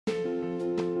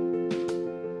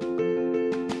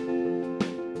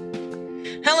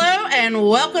and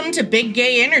welcome to Big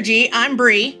Gay Energy. I'm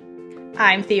Bree.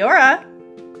 I'm Theora.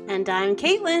 And I'm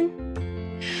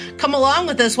Caitlin. Come along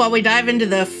with us while we dive into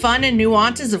the fun and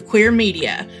nuances of queer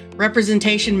media.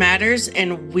 Representation matters,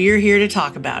 and we're here to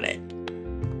talk about it.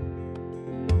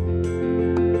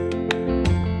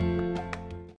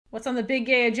 What's on the Big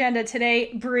Gay agenda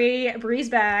today? Bree's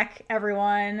back,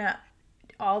 everyone.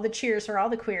 All the cheers for all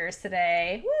the queers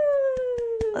today.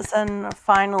 Woo! Listen,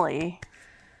 finally,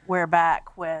 we're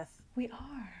back with... We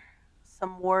are.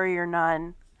 Some Warrior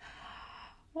Nun.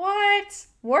 What?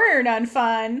 Warrior Nun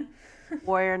fun.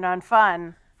 Warrior Nun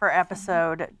fun for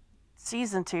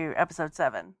season 2, episode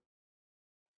 7.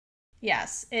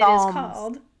 Yes, it is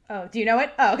called... Oh, do you know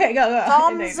it? Oh, okay, go.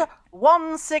 Psalms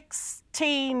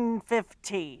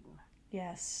 116:15.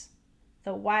 Yes.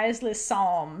 The Wisest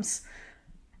Psalms.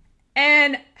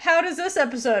 And how does this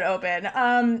episode open?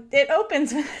 It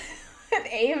opens with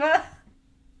Ava,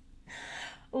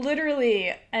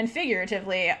 literally and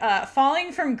figuratively,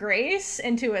 falling from grace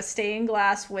into a stained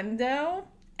glass window,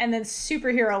 and then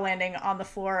superhero landing on the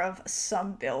floor of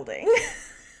some building.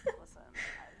 Listen,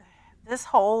 this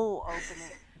whole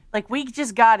opening, like, we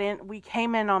just got in, we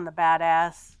came in on the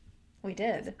badass. We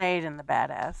did. Stayed in the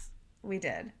badass. We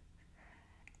did.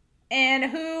 And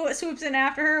who swoops in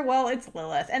after her? Well, it's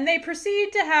Lilith. And they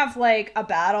proceed to have, like, a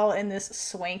battle in this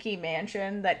swanky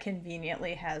mansion that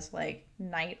conveniently has, like,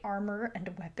 knight armor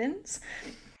and weapons.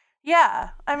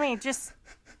 Yeah. I mean, just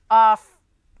off.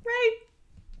 Right.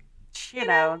 You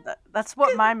know, that's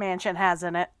what my mansion has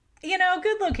in it. You know,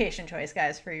 good location choice,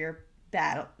 guys, for your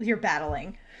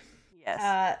battling.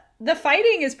 Yes. The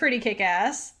fighting is pretty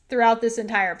kick-ass throughout this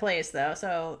entire place, though.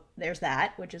 So there's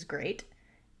that, which is great.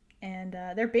 And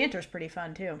their banter's pretty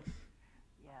fun, too.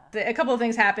 Yeah. A couple of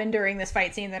things happen during this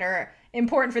fight scene that are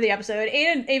important for the episode.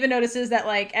 Ava notices that,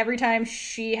 like, every time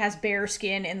she has bare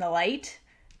skin in the light,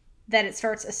 that it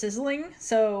starts sizzling.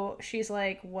 So she's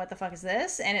like, what the fuck is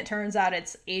this? And it turns out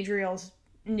it's Adriel's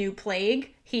new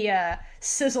plague. He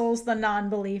sizzles the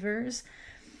non-believers.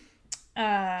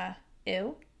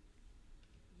 Ew.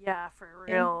 Yeah, for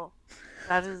real.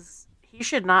 That is... He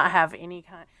should not have any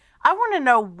kind... I want to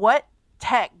know what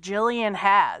tech Jillian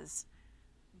has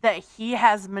that he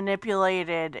has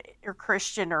manipulated, or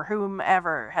Christian or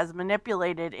whomever has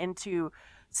manipulated into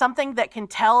something that can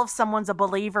tell if someone's a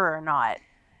believer or not.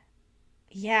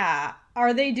 Yeah.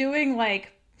 Are they doing,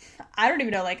 like, I don't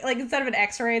even know, like instead of an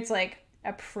x-ray, it's like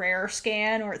a prayer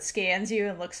scan where it scans you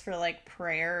and looks for, like,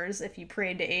 prayers. If you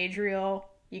prayed to Adriel,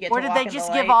 you get to walk in the light. Or did they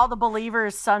just give all the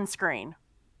believers sunscreen?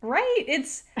 Right.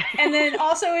 And then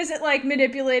also, is it like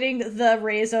manipulating the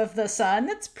rays of the sun?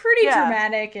 That's pretty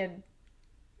dramatic and,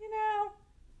 you know.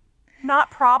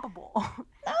 Not probable.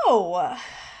 No.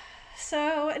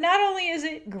 So not only is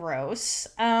it gross,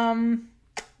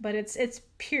 but it's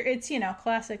pure, it's, you know,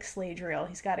 classic Sladriel.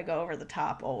 He's got to go over the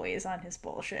top always on his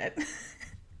bullshit.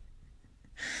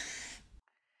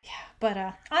 Yeah. But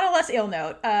on a less ill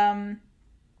note,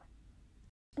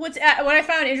 what I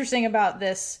found interesting about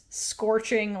this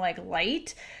scorching, like,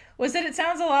 light was that it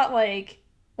sounds a lot like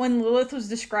when Lilith was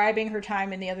describing her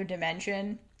time in the other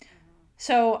dimension.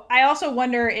 So I also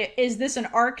wonder, is this an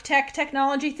Arctech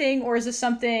technology thing, or is this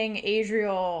something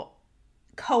Adriel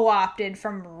co-opted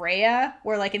from Rhea,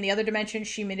 where, like, in the other dimension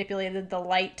she manipulated the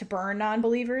light to burn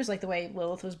non-believers, like the way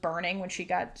Lilith was burning when she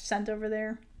got sent over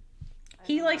there?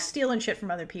 He likes stealing shit from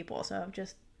other people, so I'm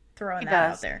just throwing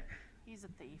that out there. He's a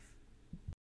thief.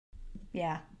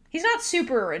 Yeah. He's not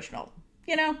super original,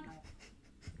 you know?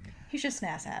 He's just an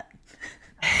asshat.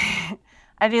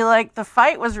 I do like, the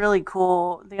fight was really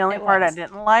cool. The only part I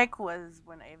didn't like was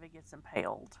when Ava gets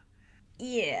impaled.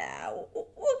 Yeah,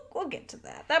 we'll get to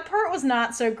that. That part was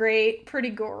not so great, pretty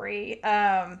gory.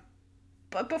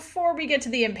 But before we get to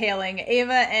the impaling,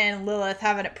 Ava and Lilith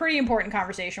have a pretty important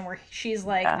conversation where she's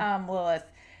like, Lilith,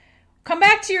 come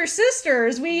back to your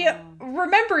sisters. We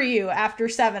remember you after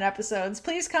 7 episodes.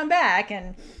 Please come back.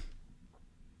 And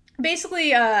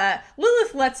basically,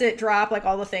 Lilith lets it drop, like,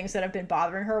 all the things that have been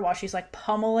bothering her while she's, like,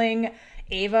 pummeling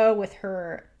Ava with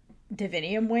her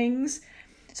divinium wings.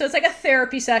 So it's like a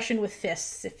therapy session with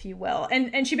fists, if you will.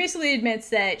 And she basically admits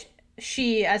that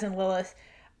she, as in Lilith,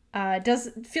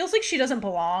 feels like she doesn't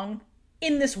belong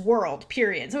in this world,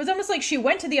 period. So it's almost like she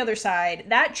went to the other side,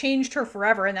 that changed her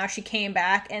forever, and now she came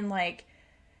back and, like,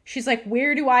 she's like,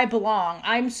 where do I belong?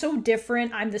 I'm so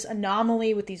different. I'm this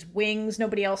anomaly with these wings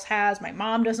nobody else has. My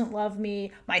mom doesn't love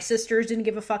me. My sisters didn't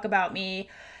give a fuck about me.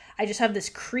 I just have this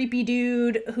creepy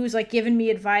dude who's, like, giving me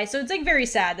advice. So it's, like, very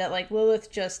sad that, like,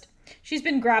 Lilith just, she's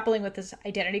been grappling with this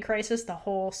identity crisis the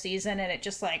whole season, and it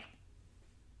just, like,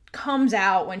 comes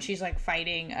out when she's, like,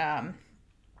 fighting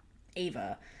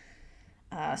Ava.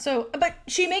 But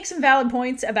she makes some valid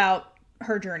points about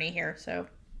her journey here, so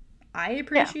I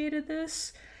appreciated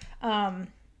this. And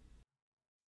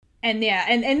yeah,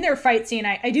 and in their fight scene,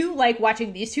 I do like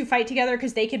watching these two fight together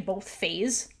because they can both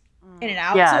phase in and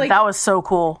out. Yeah, so, like, that was so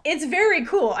cool. It's very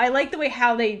cool. I like the way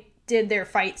how they did their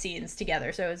fight scenes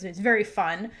together. So it's very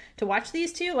fun to watch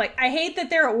these two. Like, I hate that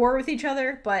they're at war with each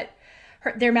other, but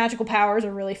their magical powers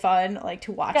are really fun, like,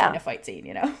 to watch in a fight scene,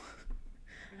 you know?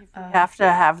 If you have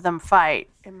to have them fight,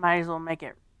 it might as well make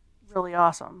it really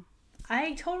awesome.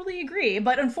 I totally agree,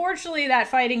 but unfortunately that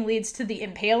fighting leads to the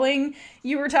impaling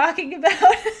you were talking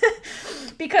about.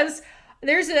 Because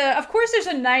there's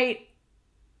a knight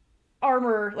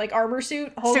armor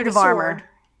suit holding a sword. Armor.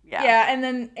 Yeah, and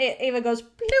then Ava goes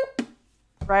bloop.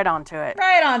 Right onto it.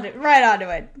 Right onto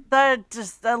it.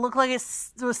 That looked like it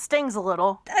stings a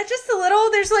little. Just a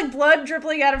little. There's like blood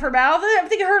dripping out of her mouth. I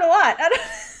think it hurt a lot.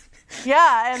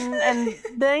 Yeah, and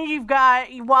then you've got,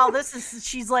 while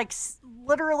she's like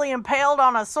literally impaled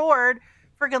on a sword,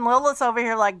 freaking Lilith's over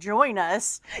here like, join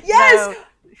us. Yes!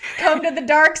 Come to the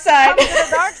dark side. Come to the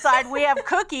dark side. We have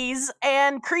cookies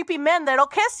and creepy men that'll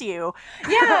kiss you.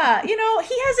 Yeah, he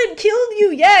hasn't killed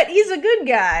you yet. He's a good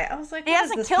guy. I was like, he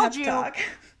hasn't killed you,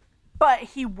 but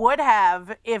he would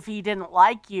have if he didn't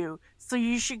like you. So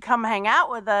you should come hang out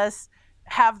with us,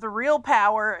 have the real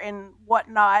power and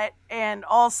whatnot, and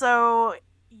also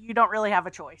you don't really have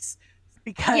a choice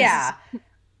because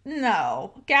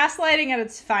no, gaslighting at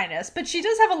its finest. But she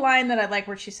does have a line that I like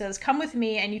where she says, come with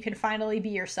me and you can finally be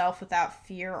yourself without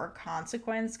fear or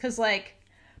consequence. Because, like,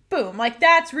 boom, like,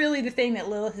 that's really the thing that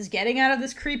Lilith is getting out of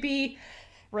this creepy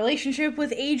relationship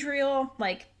with Adriel.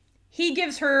 Like, he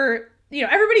gives her,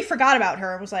 everybody forgot about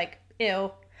her and was like,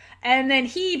 ew. And then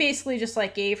he basically just,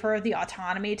 like, gave her the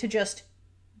autonomy to just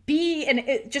be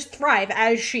and just thrive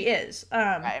as she is.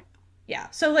 Right.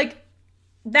 Yeah. So, like,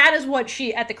 that is what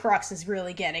she, at the crux, is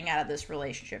really getting out of this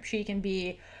relationship. She can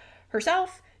be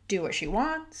herself, do what she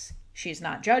wants. She's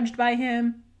not judged by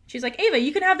him. She's like, Ava,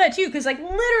 you can have that too, because, like,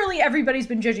 literally everybody's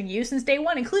been judging you since day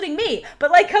one, including me. But,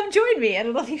 like, come join me and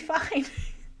it'll be fine.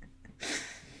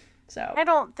 So I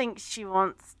don't think she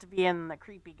wants to be in the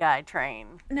creepy guy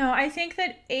train. No, I think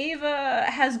that Ava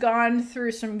has gone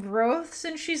through some growth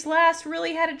since she's last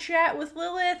really had a chat with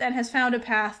Lilith and has found a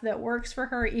path that works for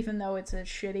her, even though it's a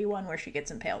shitty one where she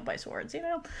gets impaled by swords,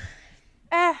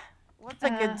 What's a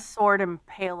good sword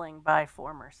impaling by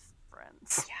former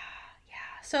friends? Yeah.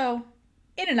 So,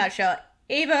 in a nutshell,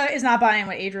 Ava is not buying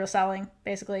what Adriel's selling,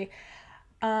 basically.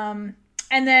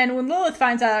 And then when Lilith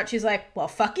finds out, she's like, well,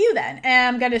 fuck you then.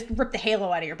 And I'm going to rip the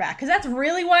halo out of your back. Because that's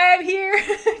really why I'm here.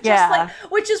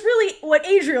 Which is really what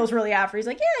Adriel's really after. He's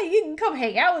like, yeah, you can come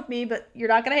hang out with me, but you're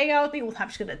not going to hang out with me? Well, I'm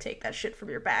just going to take that shit from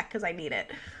your back because I need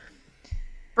it.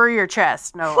 For your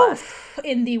chest, no less.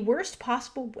 In the worst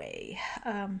possible way.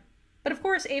 But of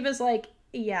course, Ava's like,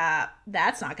 yeah,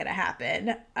 that's not going to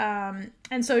happen.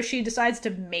 And so she decides to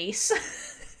mace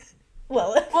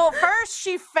Lilith. Well, first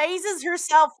she phases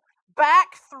herself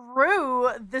back through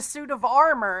the suit of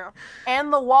armor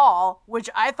and the wall, which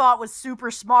I thought was super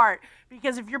smart,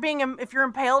 because if you're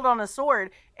impaled on a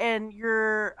sword and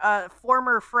your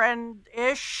former frenemy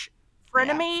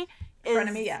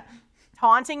is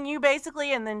taunting you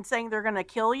basically and then saying they're gonna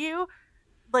kill you,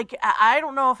 like, I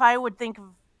don't know if I would think of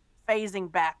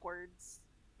phasing backwards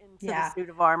into the suit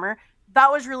of armor. That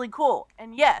was really cool.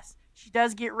 And yes, she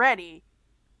does get ready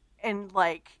and,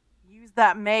 like, use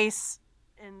that mace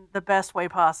in the best way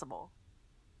possible.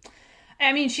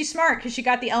 I mean, she's smart because she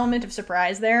got the element of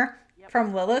surprise there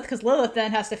from Lilith, because Lilith then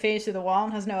has to phase through the wall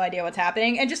and has no idea what's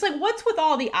happening. And just, like, what's with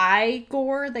all the eye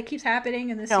gore that keeps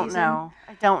happening in this season? I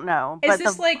don't know. Is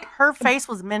this like her face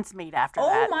was mincemeat after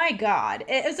that? Oh my god.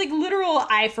 It's like literal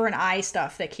eye for an eye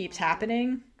stuff that keeps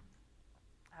happening.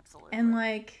 Absolutely. And,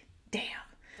 like, damn.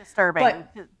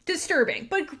 Disturbing.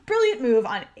 But brilliant move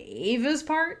on Ava's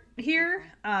part here.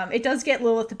 It does get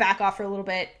Lilith to back off for a little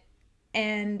bit.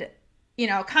 And,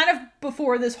 kind of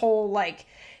before this whole, like,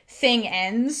 thing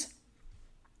ends,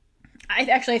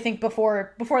 I think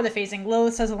before the phasing,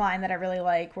 Lilith says a line that I really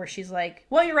like where she's like,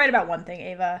 well, you're right about one thing,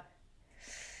 Ava.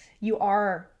 You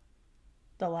are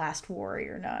the last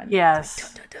warrior nun. Yes.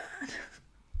 Like, dun, dun, dun.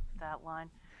 That line.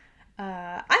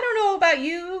 I don't know about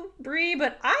you, Bree,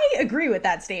 but I agree with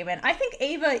that statement. I think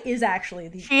Ava is actually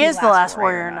the last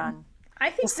warrior nun. I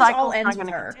think this all ends with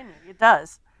her. Continue. It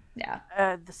does. Yeah.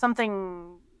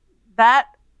 That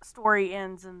story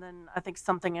ends, and then I think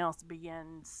something else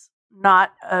begins.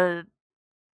 Not a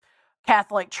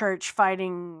Catholic Church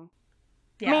fighting.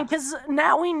 Yeah. I mean, because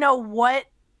now we know what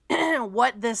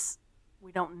this.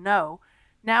 We don't know.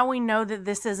 now we know that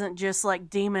this isn't just like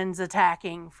demons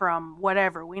attacking from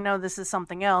whatever. We know this is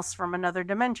something else from another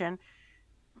dimension.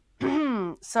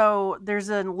 So there's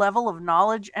a level of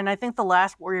knowledge, and I think the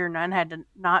last warrior nun had to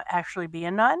not actually be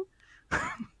a nun.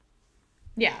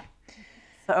 Yeah.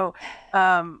 So,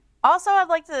 also, I'd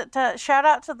like to shout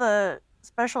out to the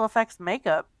special effects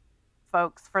makeup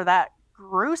folks for that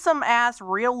gruesome ass,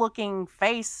 real looking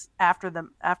face after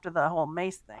the whole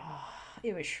mace thing. Oh,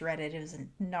 it was shredded. It was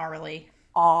gnarly.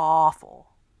 Awful.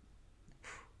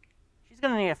 She's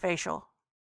gonna need a facial.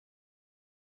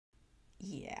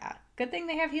 Yeah. Good thing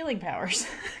they have healing powers,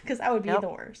 because that would be the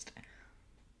worst.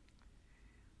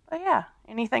 But yeah,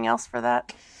 anything else for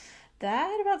that?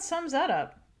 That about sums that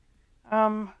up.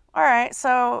 All right,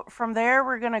 so from there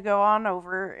we're gonna go on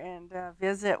over and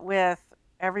visit with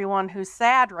everyone who's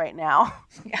sad right now.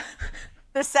 Yeah.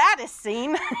 The saddest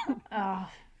scene. Oh,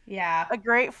 yeah. A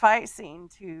great fight scene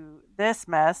to this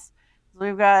mess.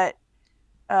 We've got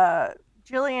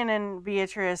Jillian and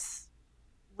Beatrice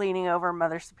leaning over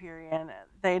Mother Superior.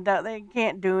 They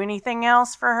can't do anything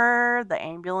else for her. The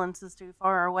ambulance is too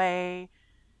far away.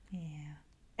 Yeah.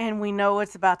 And we know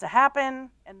what's about to happen.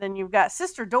 And then you've got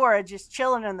Sister Dora just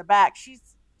chilling in the back.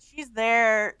 She's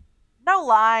there, no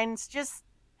lines, just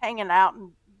hanging out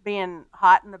and being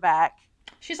hot in the back.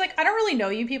 She's like, I don't really know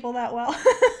you people that well.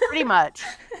 Pretty much.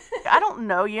 I don't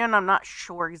know you, and I'm not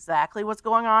sure exactly what's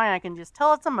going on. And I can just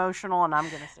tell it's emotional, and I'm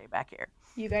going to stay back here.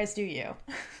 You guys do you.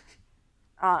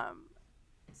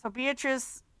 So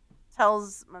Beatrice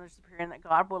tells Mother Superior that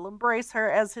God will embrace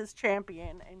her as his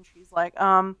champion, and she's like,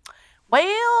 well,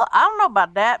 I don't know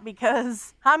about that,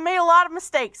 because I made a lot of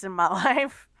mistakes in my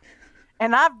life,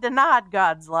 and I've denied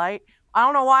God's light. I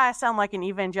don't know why I sound like an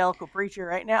evangelical preacher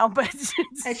right now, but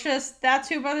it's just, that's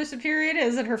who Mother Superior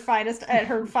is at her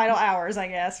final hours, I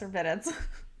guess, or minutes.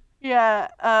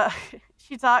 Yeah,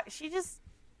 she just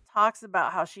talks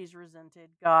about how she's resented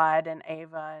God and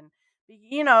Ava, and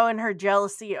and her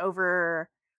jealousy over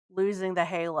losing the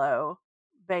halo,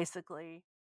 basically.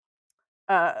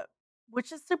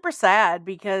 Which is super sad,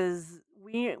 because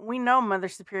we know Mother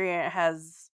Superior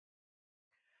has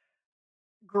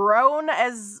grown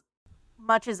as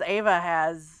much as Ava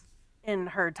has in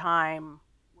her time,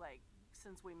 like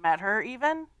since we met her,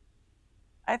 even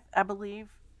I believe.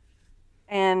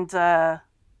 And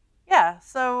yeah,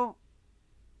 so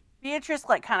Beatrice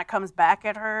like kind of comes back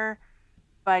at her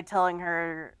by telling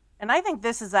her, and I think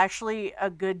this is actually a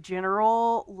good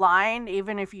general line,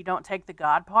 even if you don't take the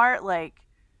God part. Like,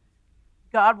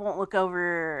 God won't look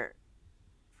over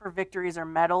for victories or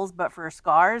medals, but for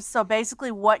scars. So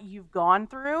basically, what you've gone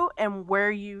through and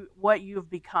what you've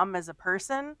become as a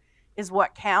person is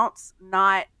what counts,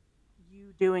 not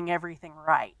you doing everything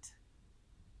right.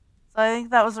 So I think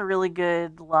that was a really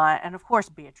good line, and of course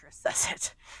Beatrice says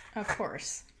it. Of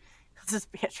course, because it's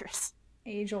Beatrice.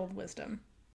 Age-old wisdom.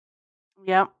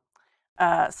 Yep.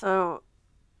 So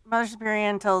Mother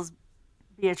Superior tells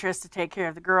Beatrice to take care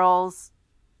of the girls,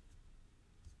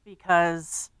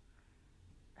 because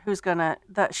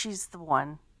she's the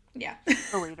one. Yeah.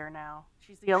 The leader now.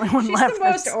 She's the only one left. She's the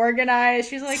most organized.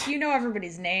 She's like, you know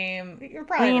everybody's name. You're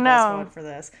probably the best one for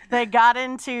this. They got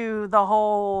into the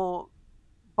whole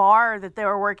bar that they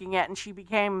were working at, and she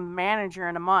became manager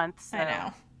in a month. So. I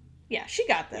know. Yeah, she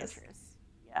got this. Beatrice.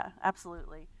 Yeah,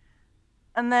 absolutely.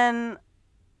 And then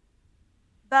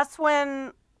that's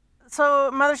when, so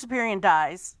Mother Superior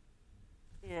dies.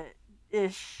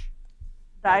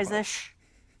 Dies-ish.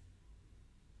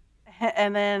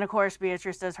 And then, of course,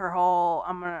 Beatrice does her whole,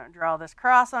 I'm going to draw this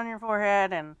cross on your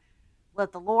forehead and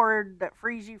let the Lord that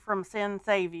frees you from sin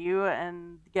save you.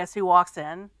 And guess who walks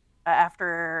in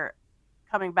after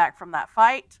coming back from that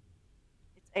fight?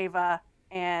 It's Ava.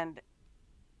 And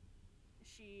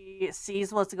she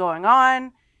sees what's going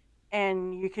on.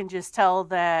 And you can just tell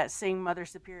that seeing Mother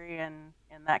Superior in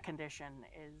that condition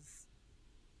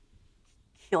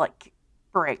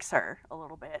breaks her a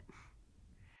little bit.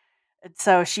 And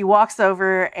so she walks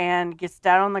over and gets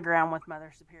down on the ground with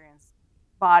Mother Superior's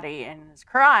body and is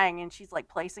crying, and she's like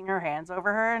placing her hands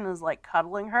over her and is like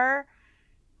cuddling her,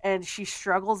 and she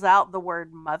struggles out the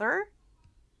word mother,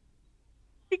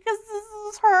 because this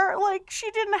is her, like, she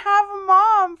didn't have a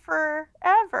mom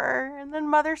forever, and then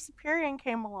Mother Superior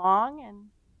came along and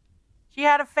she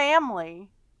had a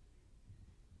family,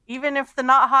 even if the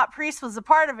not hot priest was a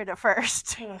part of it at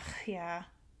first. Ugh, yeah.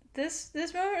 This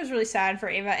moment was really sad for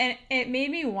Ava, and it made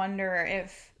me wonder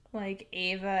if, like,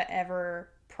 Ava ever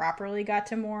properly got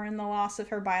to mourn the loss of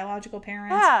her biological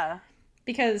parents. Yeah.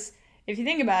 Because if you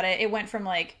think about it, it went from,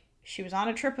 like, she was on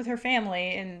a trip with her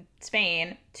family in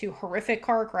Spain to horrific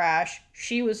car crash.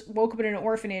 She woke up in an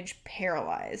orphanage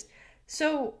paralyzed.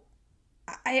 So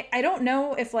I don't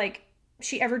know if like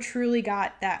she ever truly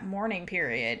got that mourning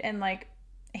period, and like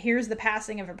here's the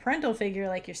passing of a parental figure,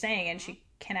 like you're saying, and she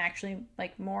can actually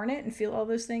like mourn it and feel all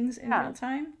those things in real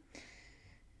time.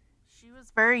 She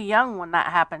was very young when that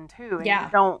happened too, and Yeah.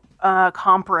 you don't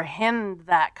comprehend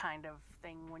that kind of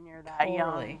thing when you're that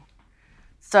young.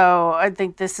 So I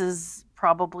think this is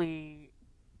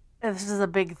a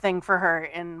big thing for her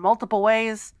in multiple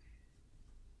ways,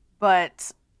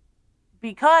 but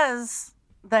because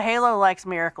the Halo likes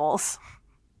miracles,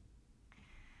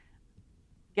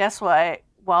 guess what?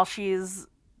 While she's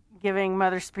giving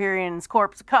Mother Superior's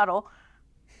corpse a cuddle,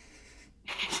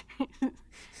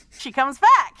 she comes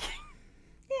back.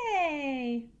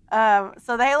 Yay!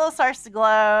 So the halo starts to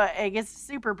glow. It gets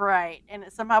super bright, and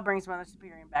it somehow brings Mother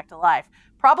Superior back to life.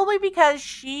 Probably because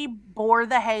she bore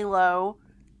the halo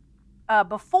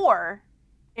before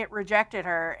it rejected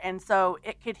her, and so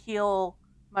it could heal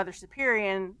Mother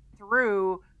Superior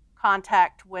through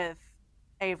contact with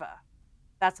Ava.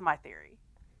 That's my theory.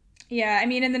 Yeah, I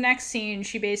mean, in the next scene,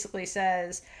 she basically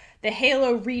says, the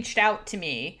halo reached out to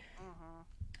me. Mm-hmm.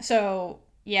 So,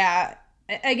 yeah,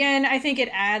 again, I think it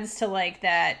adds to, like,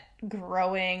 that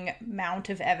growing amount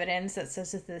of evidence that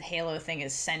says that the halo thing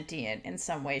is sentient in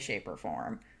some way, shape, or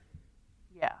form.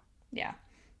 Yeah. Yeah.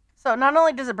 So, not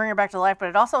only does it bring her back to life, but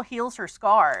it also heals her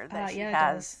scar that she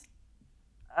has,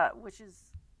 which is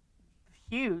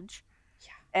huge.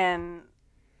 Yeah. And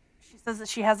she says that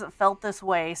she hasn't felt this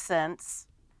way since.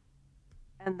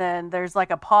 And then there's like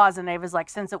a pause, and Ava's like,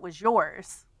 since it was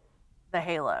yours, the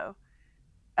halo.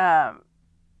 And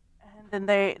then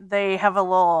they have a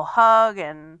little hug,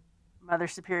 and Mother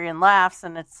Superior laughs,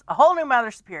 and it's a whole new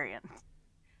Mother Superior.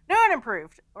 New and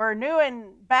improved, or new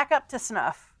and back up to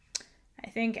snuff. I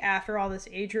think after all this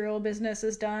Adriel business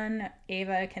is done,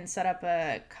 Ava can set up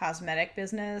a cosmetic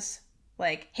business.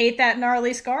 Like, hate that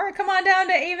gnarly scar? Come on down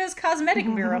to Ava's Cosmetic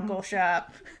Miracle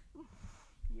Shop.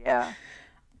 Yeah.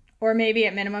 Or maybe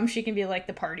at minimum she can be like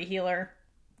the party healer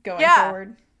going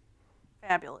forward.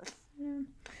 Fabulous. Yeah.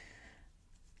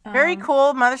 Very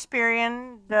cool, Mother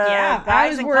Superior. I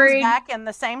was worried. Comes back in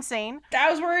the same scene.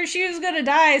 I was worried she was gonna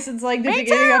die since like the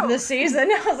beginning of the season.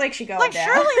 I was like, she going down.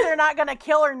 Surely they're not gonna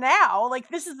kill her now. Like,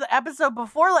 this is the episode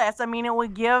before last. I mean, it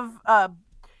would give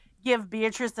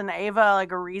Beatrice and Ava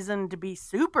like a reason to be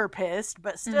super pissed,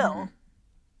 but still. Mm-hmm.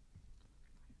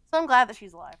 So I'm glad that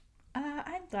she's alive.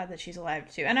 I'm glad that she's alive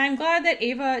too, and I'm glad that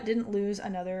Ava didn't lose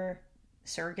another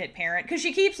surrogate parent, because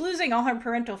she keeps losing all her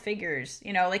parental figures,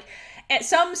 you know, like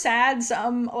some sad,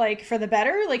 some like for the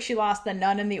better. Like, she lost the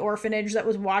nun in the orphanage that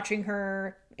was watching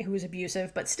her, who was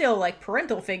abusive, but still like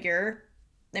parental figure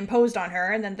imposed on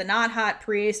her. And then the not hot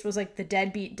priest was like the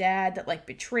deadbeat dad that like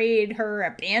betrayed her,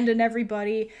 abandoned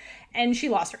everybody, and she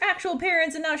lost her actual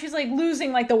parents, and now she's like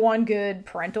losing like the one good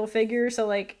parental figure. So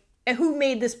like, who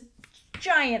made this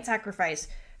giant sacrifice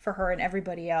for her and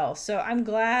everybody else. So I'm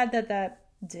glad that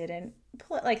didn't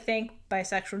like thank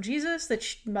bisexual Jesus that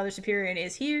Mother Superior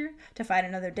is here to fight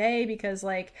another day, because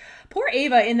like poor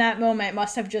Ava in that moment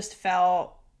must have just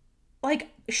felt like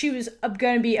she was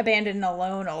going to be abandoned and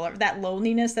alone. All of that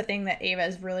loneliness, the thing that Ava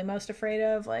is really most afraid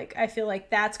of. Like, I feel like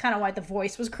that's kind of why the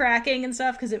voice was cracking and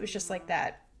stuff, because it was just like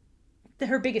that,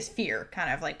 her biggest fear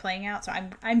kind of like playing out. So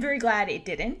I'm very glad it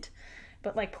didn't,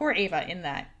 but like poor Ava in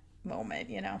that moment,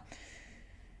 you know.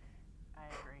 I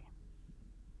agree.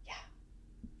 Yeah.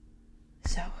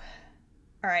 So,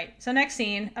 all right. So next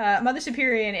scene, Mother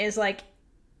Superior is like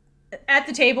at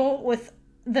the table with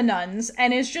the nuns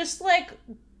and is just like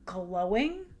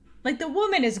glowing. Like, the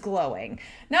woman is glowing.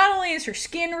 Not only is her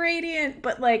skin radiant,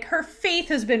 but like her faith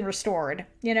has been restored,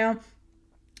 you know.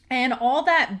 And all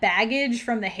that baggage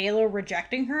from the halo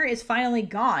rejecting her is finally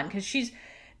gone, because she's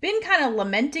been kind of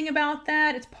lamenting about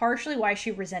that. It's partially why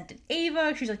she resented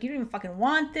Ava. She's like, you don't even fucking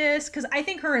want this. Because I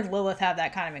think her and Lilith have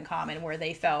that kind of in common, where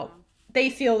they feel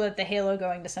that the halo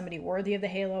going to somebody worthy of the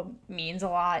halo means a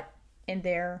lot in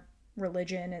their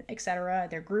religion, etc.,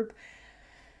 their group.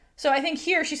 So I think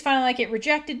here she's finally like, it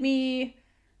rejected me,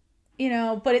 you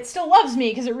know, but it still loves me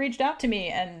because it reached out to me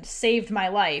and saved my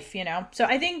life, you know. So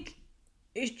I think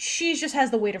she just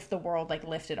has the weight of the world like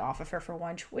lifted off of her for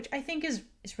once, which I think is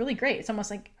really great. It's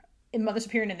almost like in Mother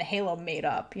Superior and the halo made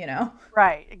up, you know?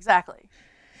 Right, exactly.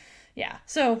 Yeah.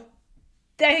 So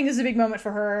I think this is a big moment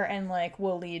for her, and like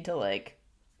will lead to like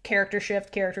character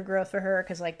shift, character growth for her,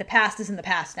 because like the past is in the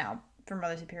past now for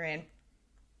Mother Superior.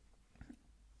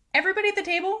 Everybody at the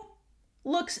table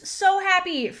looks so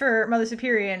happy for Mother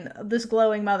Superior, this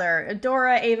glowing mother.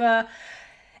 Dora, Ava,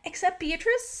 except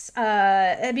Beatrice.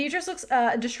 Beatrice looks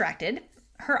distracted.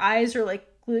 Her eyes are like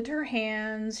glued to her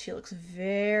hands. She looks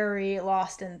very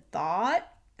lost in thought.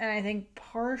 And I think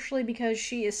partially because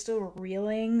she is still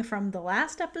reeling from the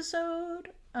last episode.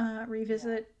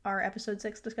 Revisit our episode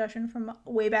 6 discussion from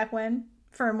way back when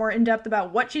for more in-depth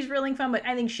about what she's reeling from. But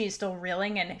I think she's still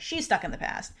reeling and she's stuck in the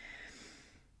past.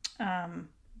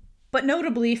 But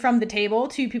notably from the table,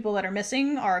 2 people that are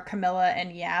missing are Camilla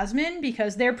and Yasmin,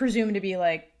 because they're presumed to be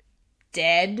like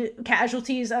dead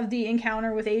casualties of the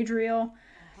encounter with Adriel.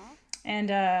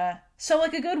 And so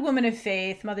like a good woman of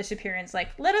faith, Mother Superior's like,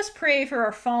 let us pray for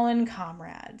our fallen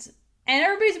comrades. And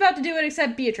everybody's about to do it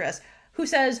except Beatrice, who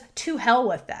says, to hell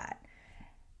with that.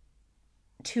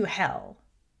 To hell.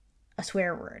 A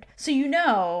swear word. So you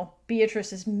know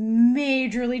Beatrice is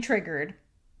majorly triggered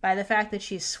by the fact that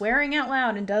she's swearing out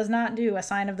loud and does not do a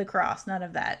sign of the cross. None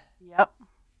of that. Yep.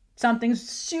 Something's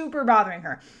super bothering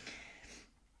her.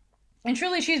 And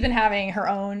truly she's been having her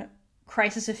own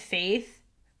crisis of faith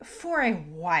for a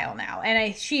while now.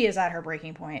 And she is at her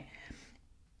breaking point.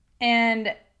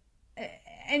 And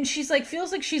she's like,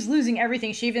 feels like she's losing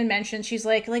everything. She even mentioned, she's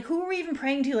like, who are we even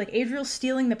praying to? Like, Adriel's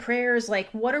stealing the prayers. Like,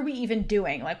 what are we even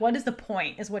doing? Like, what is the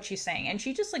point, is what she's saying. And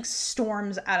she just like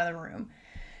storms out of the room.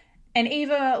 And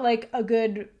Ava, like a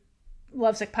good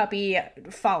lovesick puppy,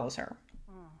 follows her.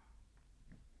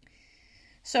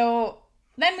 So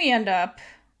then we end up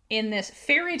in this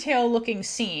fairy tale looking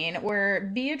scene where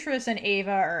Beatrice and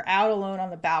Ava are out alone on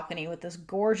the balcony with this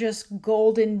gorgeous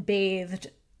golden bathed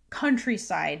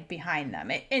countryside behind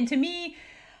them. And to me,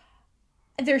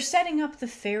 they're setting up the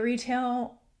fairy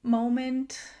tale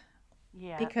moment.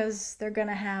 Yeah. Because there's going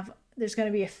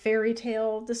to be a fairy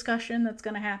tale discussion that's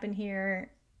going to happen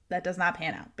here that does not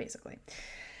pan out, basically.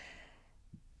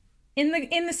 In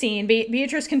the scene,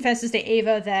 Beatrice confesses to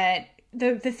Ava that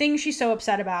the thing she's so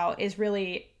upset about is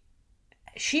really,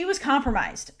 she was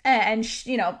compromised. And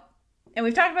she, and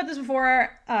we've talked about this before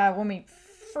when we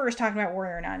first talked about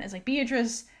Warrior Nun, is like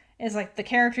Beatrice is like the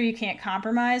character you can't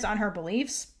compromise on her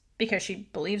beliefs because she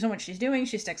believes in what she's doing.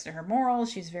 She sticks to her morals.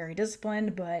 She's very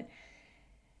disciplined, but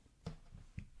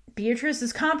Beatrice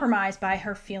is compromised by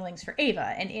her feelings for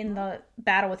Ava. And in the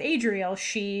battle with Adriel,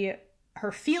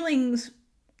 her feelings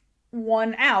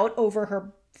won out over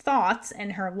her thoughts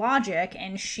and her logic,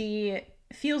 and she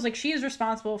feels like she is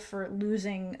responsible for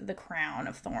losing the crown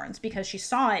of thorns because she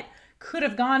saw it, could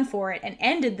have gone for it and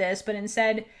ended this, but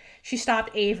instead she stopped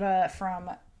Ava from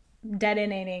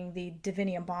detonating the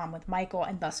divinium bomb with Michael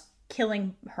and thus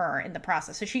killing her in the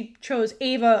process. So she chose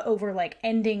Ava over like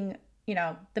ending,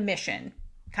 the mission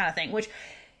kind of thing, which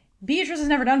Beatrice has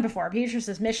never done before.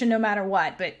 Beatrice's mission no matter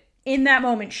what, but in that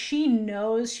moment she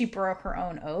knows she broke her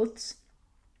own oaths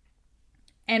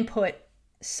and put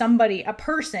a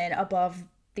person above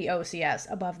the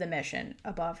OCS, above the mission,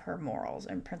 above her morals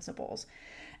and principles.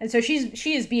 And so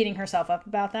she is beating herself up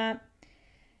about that.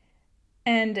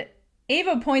 And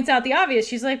Ava points out the obvious.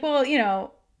 She's like, well, yeah,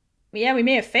 we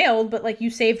may have failed, but like you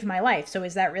saved my life. So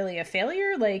is that really a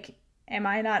failure? Like, am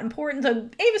I not important? So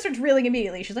Ava starts reeling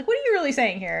immediately. She's like, what are you really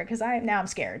saying here? Because now I'm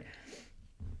scared.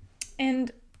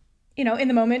 And, in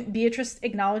the moment, Beatrice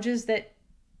acknowledges that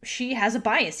she has a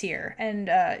bias here.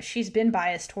 And she's been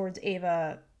biased towards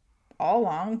Ava all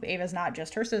along. Ava's not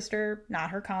just her sister, not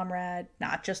her comrade,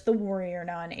 not just the warrior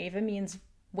nun. Ava means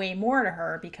way more to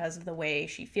her because of the way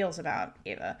she feels about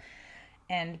Ava.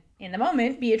 And in the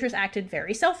moment, Beatrice acted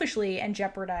very selfishly and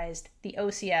jeopardized the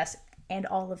OCS and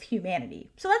all of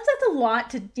humanity. So that's a lot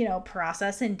to,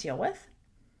 process and deal with.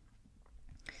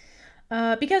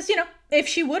 Because, if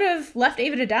she would have left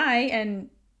Ava to die and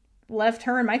left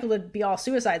her and Michael to be all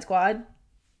Suicide Squad,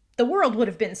 the world would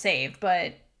have been saved.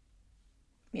 But,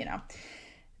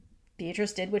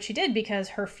 Beatrice did what she did because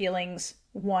her feelings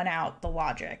won out the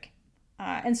logic.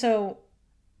 And so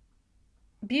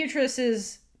Beatrice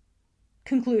is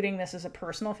concluding this is a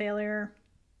personal failure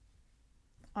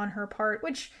on her part,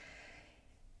 which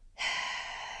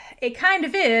it kind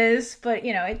of is, but,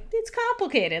 it's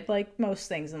complicated like most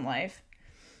things in life.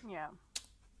 Yeah.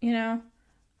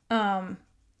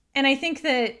 And I think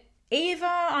that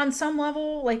Ava, on some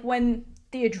level, like when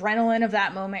the adrenaline of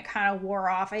that moment kind of wore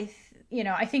off, I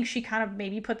think she kind of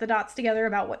maybe put the dots together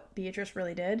about what Beatrice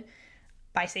really did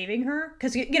by saving her.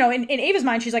 Because, in Ava's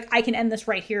mind, she's like, I can end this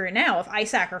right here and now if I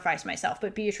sacrifice myself.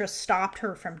 But Beatrice stopped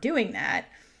her from doing that.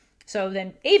 So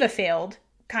then Ava failed,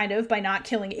 kind of, by not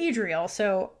killing Adriel.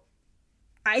 So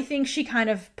I think she kind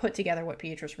of put together what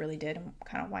Beatrice really did and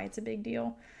kind of why it's a big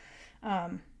deal.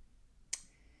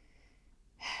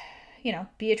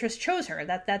 Beatrice chose her.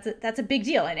 That's a big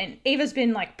deal. And Ava's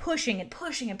been like pushing and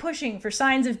pushing and pushing for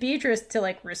signs of Beatrice to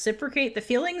like reciprocate the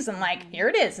feelings. And like, here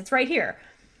it is. It's right here.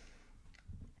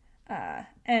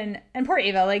 And poor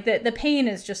Ava, like the pain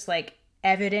is just like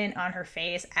evident on her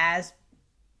face as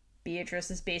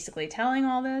Beatrice is basically telling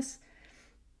all this.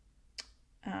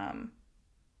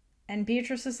 And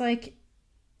Beatrice is like,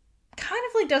 kind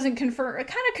of like doesn't confirm, it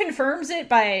kind of confirms it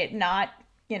by not,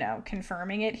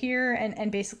 confirming it here, and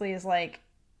basically is like,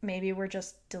 maybe we're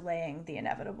just delaying the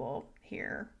inevitable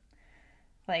here.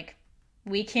 Like,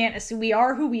 we can't assume, we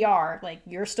are who we are. Like,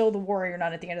 you're still the warrior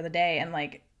nun at the end of the day, and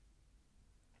like,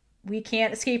 we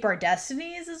can't escape our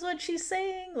destinies, is what she's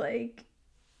saying. Like,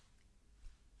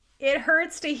 it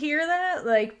hurts to hear that,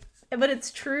 like, but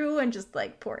it's true, and just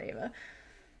like, poor Ava.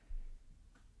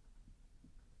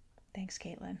 Thanks,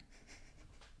 Caitlin.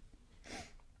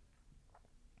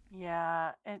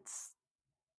 Yeah, it's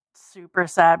super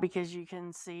sad because you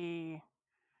can see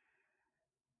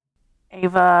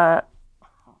Ava,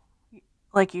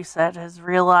 like you said, has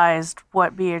realized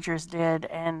what Beatrice did,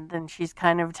 and then she's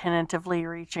kind of tentatively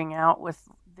reaching out with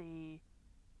the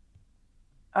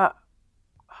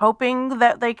hoping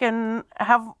that they can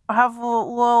have a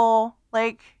little,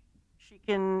 like, she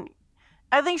can,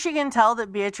 I think she can tell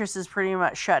that Beatrice is pretty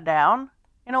much shut down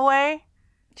in a way.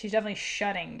 She's definitely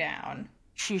shutting down.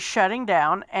 She's shutting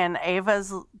down, and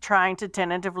Ava's trying to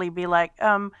tentatively be like,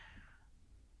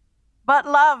 but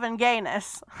love and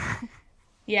gayness.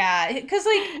 Yeah, because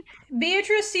like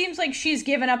Beatrice seems like she's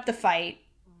given up the fight,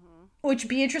 which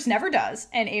Beatrice never does,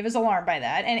 and Ava's alarmed by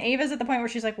that. And Ava's at the point where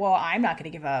she's like, well, I'm not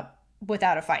going to give up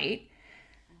without a fight.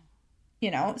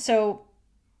 So,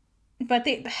 but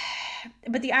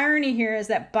the irony here is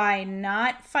that by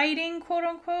not fighting, quote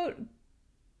unquote,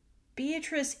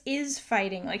 Beatrice is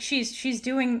fighting. Like, she's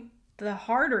doing the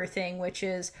harder thing, which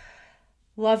is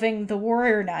loving the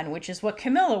warrior nun, which is what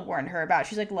Camilla warned her about.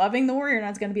 She's like, loving the warrior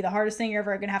nun is going to be the hardest thing you're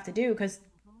ever going to have to do, because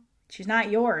she's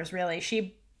not yours, really.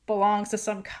 She belongs to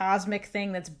some cosmic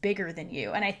thing that's bigger than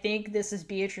you. And I think this is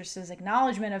Beatrice's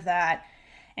acknowledgement of that.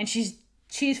 And she's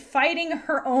fighting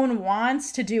her own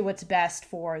wants to do what's best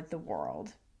for the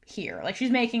world here. Like,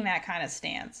 she's making that kind of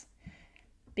stance.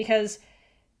 Because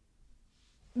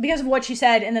of what she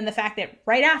said, and then the fact that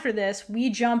right after this, we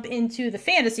jump into the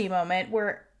fantasy moment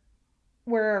where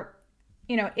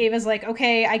Ava's like,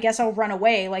 okay, I guess I'll run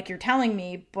away like you're telling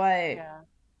me, but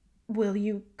will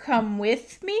you come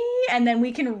with me? And then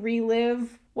we can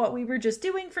relive what we were just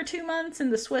doing for 2 months in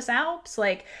the Swiss Alps.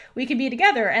 Like, we could be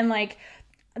together, and like,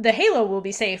 the halo will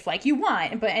be safe like you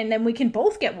want, and then we can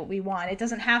both get what we want. It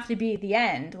doesn't have to be the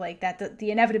end. Like, that the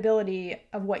inevitability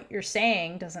of what you're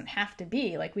saying doesn't have to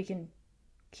be. Like, we can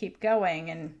keep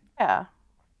going, and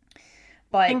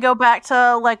but and go back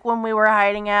to like when we were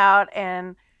hiding out,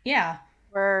 and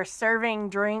we're serving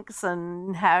drinks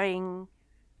and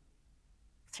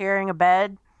sharing a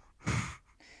bed.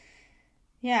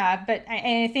 But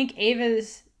I think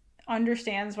Ava's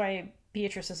understands why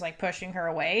Beatrice is like pushing her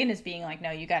away and is being like,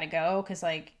 no, you got to go, because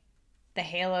like the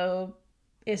halo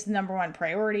is the number one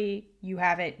priority. You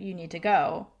have it, you need to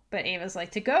go. But Ava's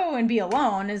like, to go and be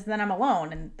alone is then I'm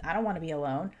alone, and I don't want to be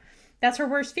alone. That's her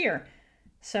worst fear.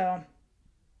 So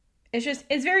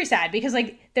it's very sad, because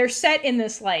like they're set in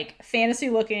this like fantasy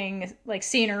looking like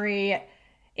scenery.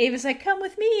 Ava's like, come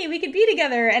with me, we could be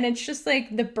together. And it's just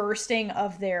like the bursting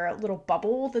of their little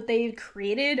bubble that they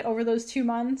created over those 2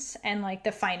 months, and like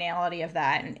the finality of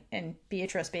that. And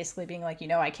Beatrice basically being like,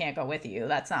 I can't go with you.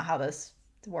 That's not how this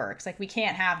works. Like, we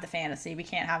can't have the fantasy. We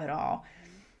can't have it all.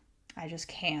 I just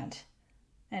can't.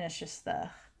 And it's just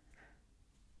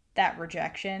that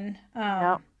rejection.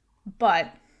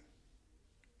 But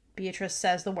Beatrice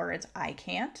says the words, I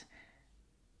can't,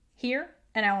 here.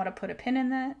 And I want to put a pin in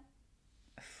that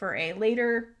for a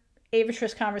later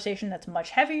Ava-Trish conversation that's much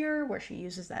heavier, where she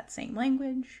uses that same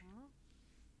language.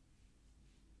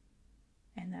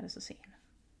 And that is a scene.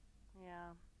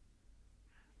 Yeah.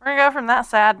 We're going to go from that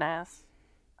sadness,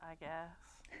 I guess.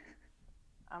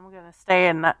 I'm going to stay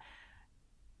in that.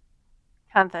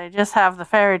 Can't they just have the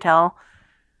fairy tale?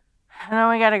 And then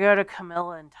we got to go to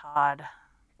Camilla and Todd.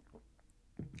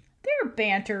 Their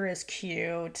banter is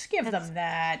cute. Give them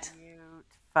that. Cute.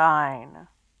 Fine.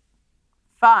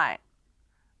 I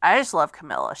just love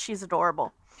Camilla. She's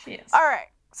adorable. She is. All right.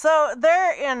 So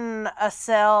they're in a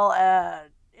cell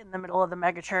in the middle of the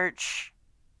megachurch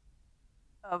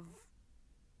of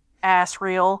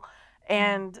Asriel,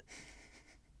 and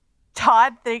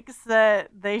Todd thinks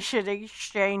that they should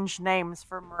exchange names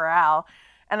for morale.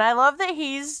 And I love that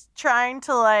he's trying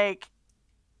to like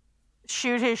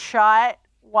shoot his shot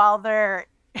while they're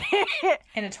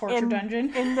in a torture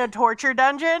dungeon. In the torture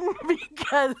dungeon,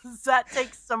 because that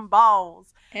takes some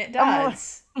balls. It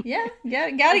does. Gotta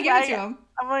give it to him.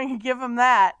 I'm going to give him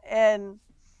that. And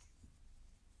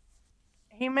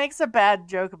he makes a bad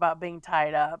joke about being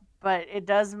tied up, but it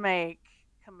does make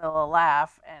Camilla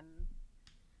laugh, and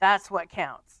that's what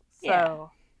counts. So Yeah.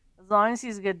 as long as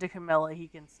he's good to Camilla, he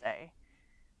can stay.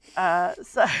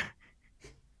 So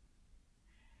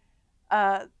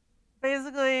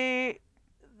basically,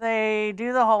 they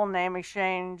do the whole name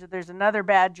exchange. There's another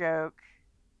bad joke.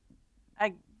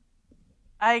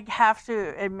 I have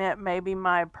to admit, maybe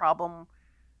my problem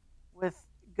with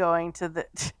going to the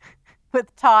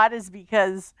with Todd is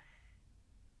because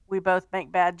we both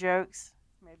make bad jokes.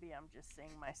 Maybe I'm just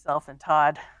seeing myself and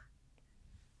Todd.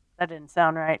 That didn't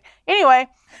sound right. Anyway,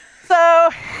 so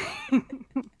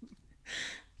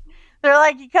they're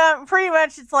like, you come, pretty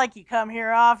much it's like you come here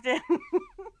often.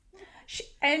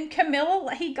 And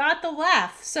Camilla, he got the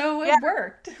laugh, so it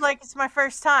worked. Like, it's my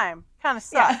first time. Kind of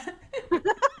sucks. Yeah.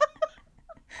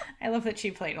 I love that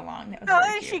she played along. That was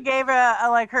very cute. She gave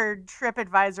her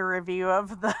TripAdvisor review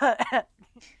of the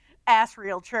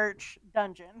Asriel Church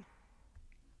dungeon.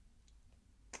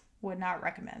 Would not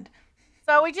recommend.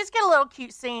 So we just get a little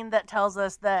cute scene that tells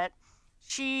us that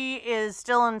she is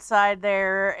still inside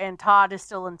there and Todd is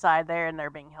still inside there and they're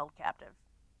being held captive.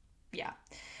 Yeah.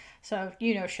 So,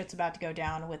 shit's about to go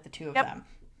down with the two of them.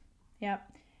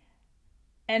 Yep.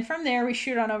 And from there, we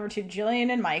shoot on over to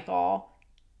Jillian and Michael.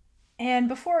 And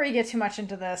before we get too much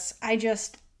into this, I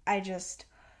just,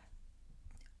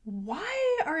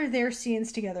 why are their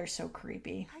scenes together so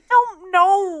creepy? I don't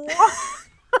know.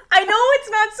 I know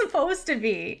it's not supposed to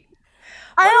be.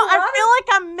 I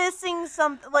feel like I'm missing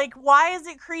something. Like, why is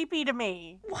it creepy to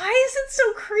me? Why is it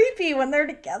so creepy when they're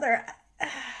together?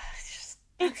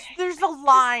 There's a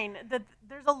line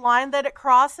that it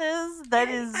crosses that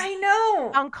is I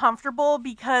know uncomfortable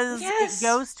because it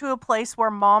goes to a place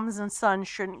where moms and sons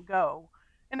shouldn't go,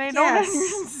 and I don't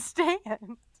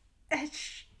understand.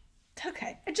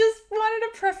 Okay, I just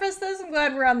wanted to preface this. I'm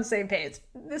glad we're on the same page.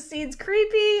 This scene's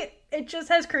creepy. It just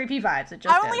has creepy vibes. It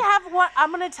just. I only have one. I'm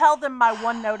gonna tell them my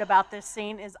one note about this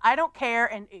scene is I don't care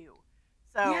and ew.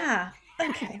 So yeah.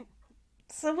 Okay.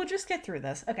 So we'll just get through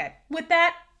this. Okay. With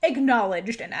that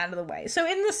acknowledged and out of the way. So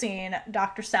in the scene,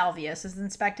 Dr. Salvius is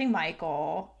inspecting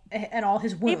Michael and all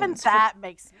his wounds. Even that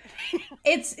makes me...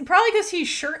 It's probably because he's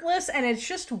shirtless and it's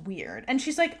just weird. And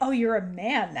she's like, oh, you're a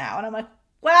man now. And I'm like,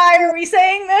 why are we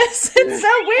saying this? It's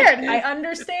so weird. I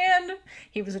understand.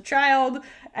 He was a child.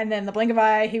 And then the blink of an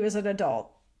eye, he was an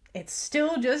adult. It's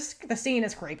still just... The scene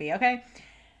is creepy, okay?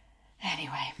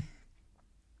 Anyway...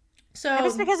 So maybe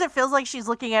it's because it feels like she's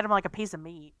looking at him like a piece of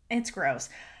meat. It's gross.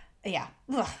 Yeah.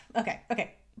 Ugh.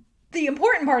 Okay. The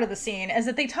important part of the scene is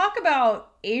that they talk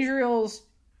about Adriel's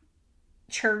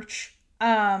church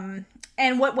and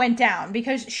what went down,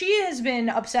 because she has been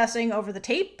obsessing over the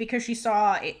tape because she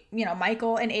saw,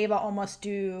 Michael and Ava almost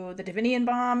do the Divinian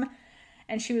bomb,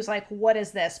 and she was like, what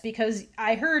is this? Because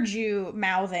I heard you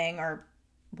mouthing, or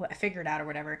I figured out or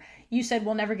whatever, you said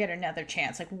we'll never get another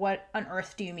chance. Like, what on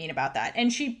earth do you mean about that?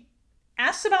 And she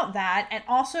asked about that, and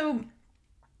also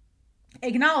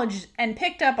acknowledged and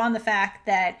picked up on the fact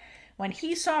that when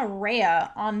he saw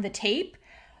Rhea on the tape,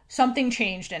 something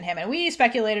changed in him. And we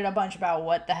speculated a bunch about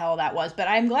what the hell that was, but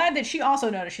I'm glad that she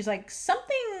also noticed. She's like, some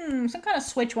kind of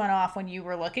switch went off when you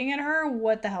were looking at her.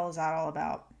 What the hell is that all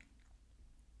about?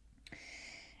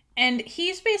 And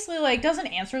he's basically like, doesn't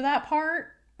answer that part,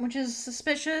 which is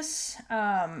suspicious.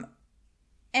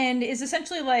 And is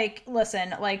essentially like,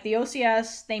 listen, like, the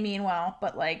OCS, they mean well,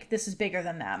 but, like, this is bigger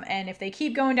than them. And if they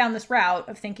keep going down this route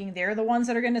of thinking they're the ones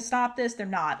that are going to stop this, they're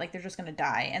not. Like, they're just going to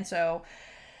die. And so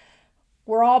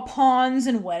we're all pawns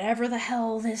in whatever the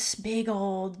hell this big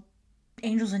old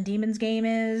Angels and Demons game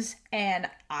is. And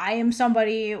I am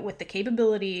somebody with the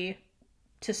capability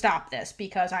to stop this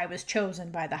because I was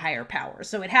chosen by the higher power.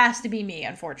 So it has to be me,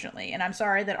 unfortunately. And I'm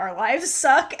sorry that our lives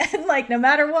suck. And, like, no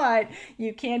matter what,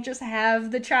 you can't just have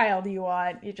the child you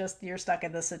want. You're stuck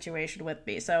in this situation with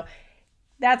me. So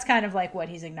that's kind of like what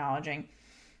he's acknowledging.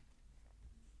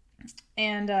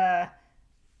 And, I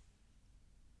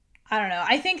don't know.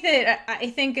 I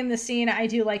think in the scene, I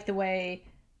do like the way,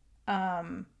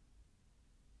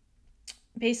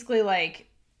 basically, like,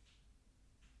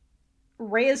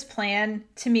 Rhea's plan,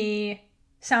 to me,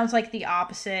 sounds like the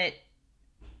opposite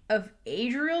of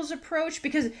Adriel's approach,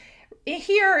 because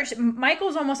here,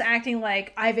 Michael's almost acting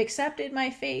like, I've accepted my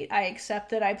fate, I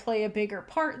accept that I play a bigger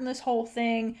part in this whole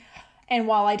thing, and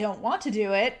while I don't want to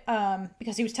do it,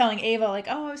 because he was telling Ava, like,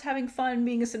 oh, I was having fun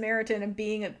being a Samaritan and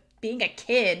being a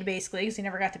kid, basically, because he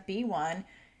never got to be one,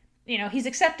 he's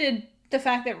accepted the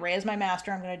fact that Rhea's my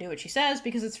master, I'm going to do what she says,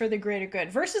 because it's for the greater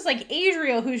good, versus, like,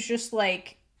 Adriel, who's just,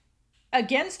 like,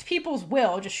 against people's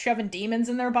will, just shoving demons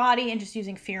in their body and just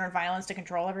using fear and violence to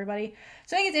control everybody.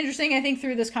 So I think it's interesting. I think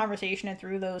through this conversation and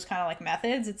through those kind of like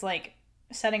methods, it's like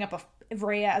setting up a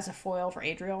Rhea as a foil for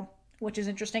Adriel, which is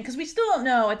interesting because we still don't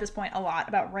know at this point a lot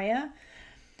about Rhea.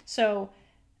 So,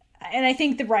 and I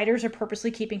think the writers are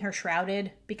purposely keeping her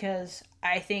shrouded because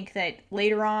I think that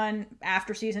later on,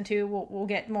 after season 2, we'll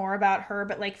get more about her.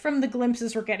 But like from the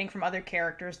glimpses we're getting from other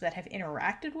characters that have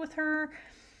interacted with her,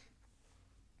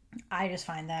 I just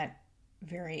find that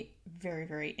very, very,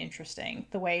 very interesting.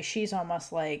 The way she's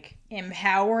almost like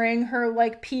empowering her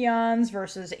like peons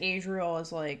versus Adriel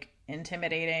is like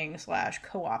intimidating /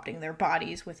 co-opting their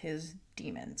bodies with his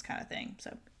demons kind of thing.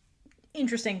 So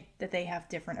interesting that they have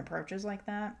different approaches like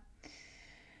that.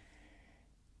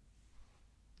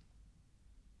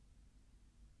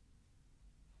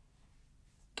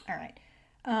 All right.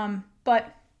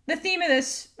 But the theme of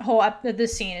this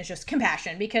scene is just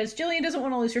compassion because Jillian doesn't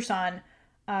want to lose her son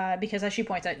because, as she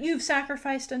points out, you've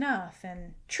sacrificed enough.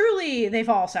 And truly, they've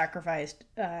all sacrificed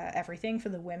everything for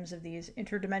the whims of these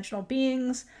interdimensional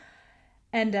beings.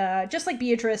 And just like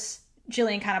Beatrice,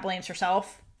 Jillian kind of blames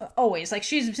herself. Always. Like,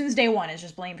 she's, since day one, has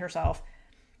just blamed herself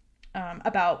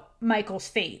about Michael's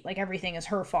fate. Like, everything is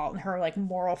her fault and her, like,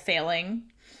 moral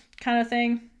failing kind of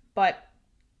thing. But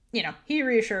you know, he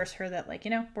reassures her that, like,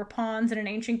 you know, we're pawns in an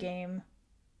ancient game.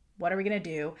 What are we going to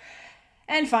do?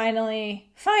 And finally,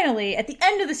 at the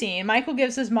end of the scene, Michael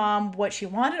gives his mom what she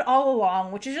wanted all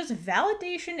along, which is just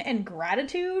validation and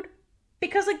gratitude.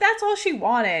 Because, like, that's all she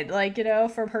wanted, like, you know,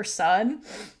 from her son,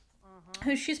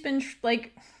 who she's been,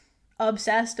 like,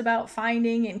 obsessed about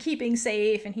finding and keeping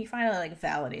safe. And he finally, like,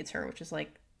 validates her, which is,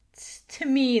 like, to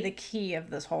me, the key of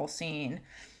this whole scene.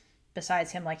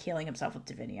 Besides him, like, healing himself with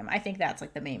divinium. I think that's,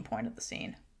 like, the main point of the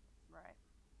scene. Right.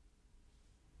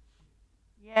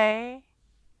 Yay.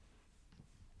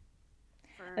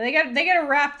 They got to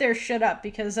wrap their shit up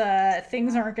because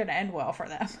things aren't going to end well for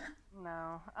them.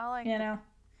 No. I like you know?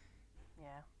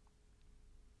 Yeah.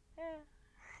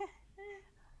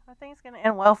 I think it's going to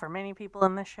end well for many people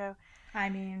in this show. I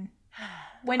mean,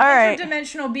 when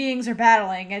interdimensional beings are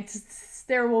battling,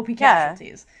 there will be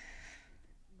casualties.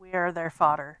 We are their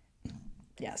fodder.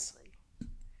 Yes.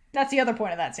 That's the other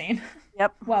point of that scene.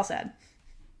 Yep. Well said.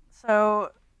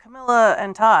 So, Camilla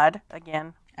and Todd,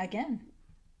 again.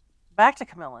 Back to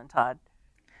Camilla and Todd.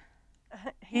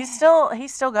 He's still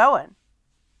going.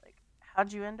 Like,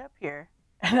 how'd you end up here?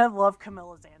 And I love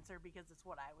Camilla's answer because it's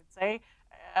what I would say.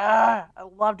 I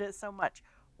loved it so much.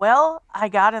 Well, I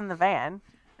got in the van.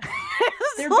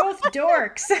 They're both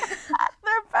dorks.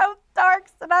 They're both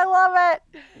dorks, and I love it.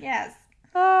 Yes.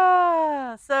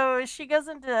 So she goes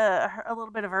into a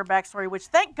little bit of her backstory, which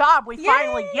thank God we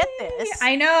finally get this.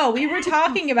 I know. We were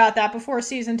talking about that before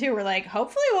season 2. We're like,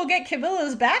 hopefully we'll get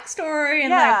Camilla's backstory.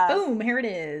 And like, boom, here it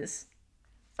is.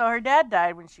 So her dad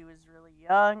died when she was really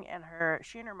young, and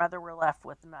she and her mother were left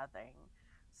with nothing.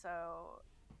 So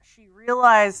she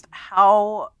realized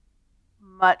how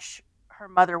much her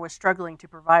mother was struggling to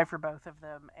provide for both of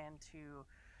them and to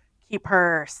keep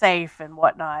her safe and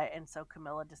whatnot, and so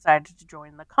Camilla decided to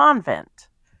join the convent.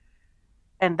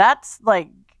 And that's like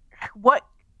what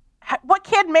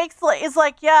kid is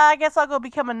like, yeah, I guess I'll go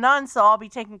become a nun, so I'll be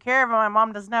taken care of and my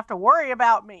mom doesn't have to worry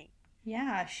about me.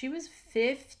 Yeah, she was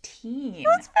 15. She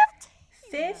was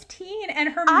 15,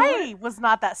 and I was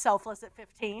not that selfless at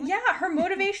 15. Yeah, her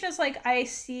motivation is like, I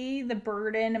see the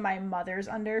burden my mother's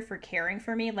under for caring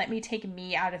for me. Let me take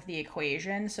me out of the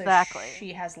equation so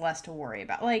she has less to worry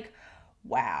about. Like,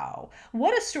 wow.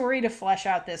 What a story to flesh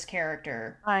out this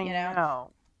character. I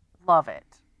know. Love it.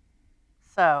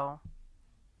 So,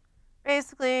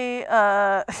 basically,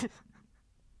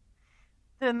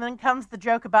 then comes the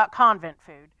joke about convent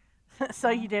food. So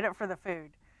you did it for the food.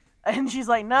 And she's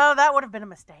like, no, that would have been a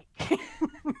mistake.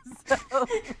 So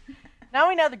now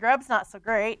we know the grub's not so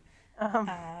great.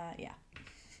 Yeah.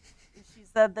 She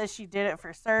said that she did it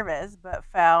for service, but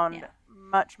found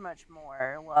much, much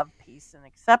more love, peace, and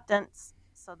acceptance.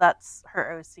 So that's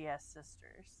her OCS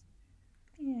sisters.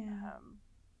 Yeah.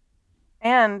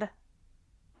 And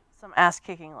some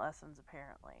ass-kicking lessons,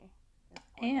 apparently.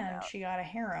 And she got a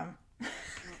harem.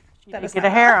 She did get a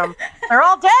harem. They're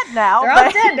all dead now. They're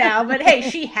all dead now, but hey,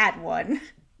 she had one.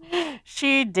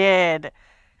 She did.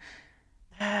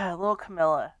 Little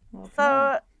Camilla.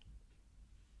 So,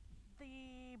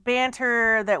 the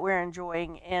banter that we're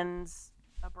enjoying ends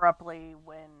abruptly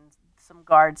when some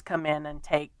guards come in and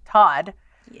take Todd.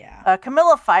 Yeah.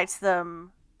 Camilla fights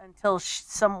them until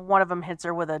one of them hits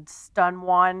her with a stun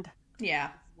wand. Yeah.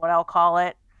 What I'll call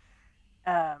it.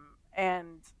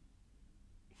 And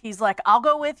he's like, I'll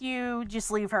go with you, just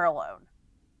leave her alone.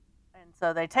 And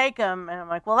So they take him, and I'm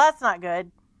like, well, that's not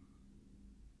good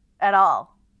at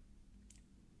all.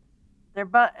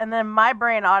 And then my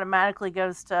brain automatically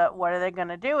goes to, what are they going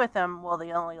to do with him? Well,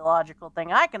 the only logical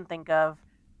thing I can think of,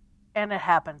 and it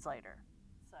happens later.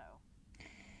 So,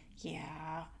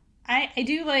 yeah, I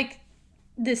do like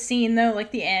the scene though,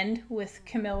 like the end with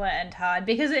Camilla and Todd,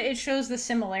 because it shows the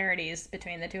similarities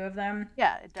between the two of them.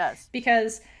 Yeah, it does.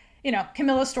 Because, you know,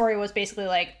 Camilla's story was basically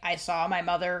like, I saw my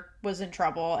mother was in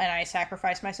trouble and I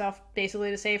sacrificed myself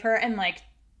basically to save her. And like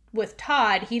with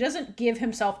Todd, he doesn't give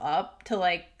himself up to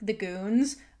like the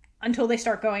goons until they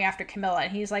start going after Camilla.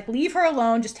 And he's like, leave her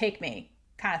alone, just take me,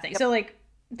 kind of thing. Yep. So like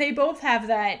they both have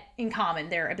that in common,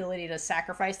 their ability to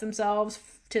sacrifice themselves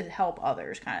to help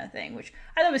others, kind of thing, which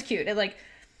I thought was cute. It like,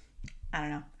 I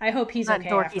don't know. I hope he's okay.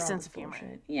 Dorky after all sense this of humor.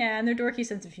 bullshit. Yeah, and their dorky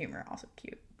sense of humor also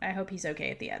cute. I hope he's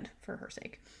okay at the end for her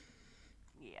sake.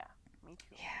 Yeah, me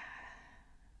too. Yeah.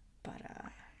 But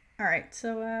all right,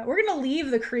 so we're gonna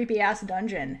leave the creepy ass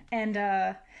dungeon and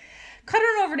cut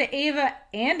on over to Ava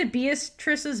and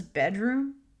Beatrice's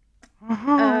bedroom.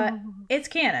 It's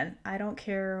canon. I don't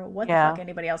care what the fuck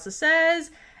anybody else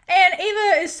says. And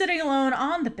Ava is sitting alone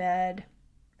on the bed,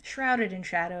 shrouded in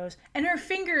shadows, and her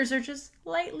fingers are just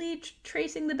lightly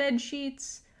tracing the bed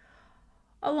sheets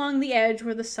along the edge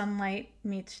where the sunlight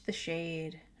meets the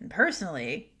shade. And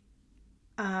personally,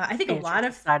 I think a lot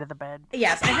of side of the bed.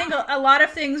 Yes, I think a lot of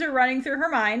things are running through her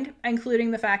mind, including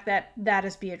the fact that that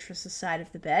is Beatrice's side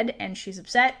of the bed, and she's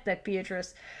upset that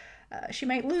Beatrice. She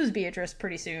might lose Beatrice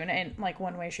pretty soon in like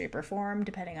one way, shape, or form,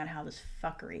 depending on how this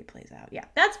fuckery plays out. Yeah,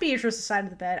 that's Beatrice's side of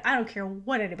the bed. I don't care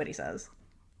what anybody says.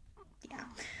 Yeah.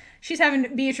 She's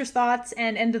having Beatrice thoughts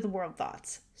and end of the world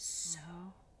thoughts. So,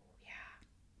 yeah.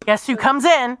 Guess who comes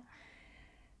in?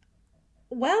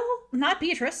 Well, not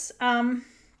Beatrice.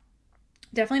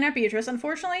 Definitely not Beatrice.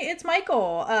 Unfortunately, it's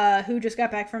Michael, who just got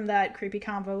back from that creepy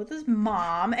convo with his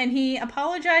mom, and he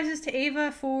apologizes to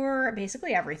Ava for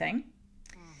basically everything.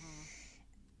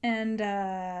 And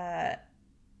they're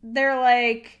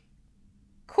like,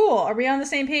 cool, are we on the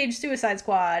same page, Suicide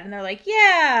Squad? And they're like,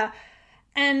 yeah.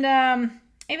 And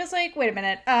Ava's like, wait a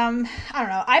minute. I don't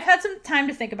know. I've had some time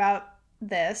to think about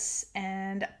this,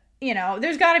 and, you know,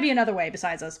 there's got to be another way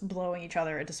besides us blowing each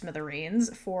other into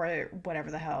smithereens for whatever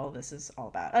the hell this is all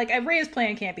about. Like, Rhea's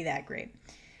plan can't be that great.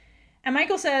 And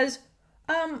Michael says,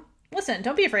 listen,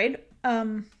 don't be afraid.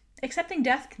 Accepting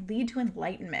death could lead to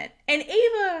enlightenment. And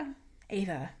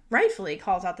Ava rightfully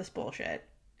calls out this bullshit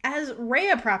as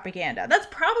Rhea propaganda. That's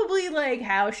probably like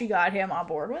how she got him on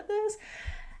board with this.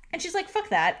 And she's like, fuck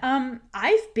that.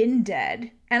 I've been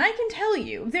dead, and I can tell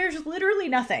you, there's literally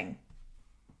nothing.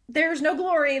 There's no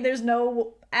glory, there's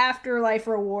no afterlife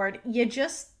reward.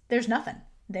 There's nothing.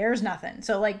 There's nothing.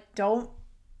 So like, don't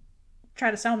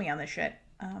try to sell me on this shit.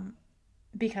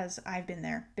 Because I've been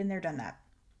there, done that.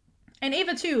 And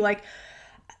Ava too, like,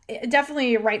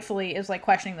 definitely rightfully is like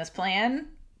questioning this plan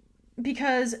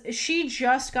because she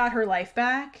just got her life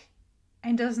back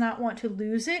and does not want to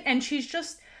lose it, and she's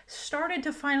just started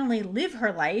to finally live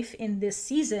her life in this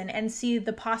season and see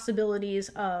the possibilities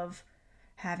of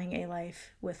having a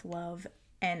life with love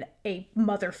and a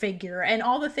mother figure and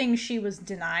all the things she was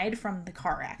denied from the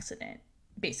car accident,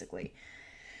 basically.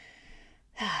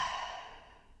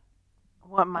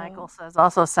 What Michael says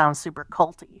also sounds super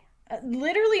culty.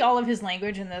 Literally all of his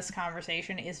language in this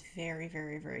conversation is very,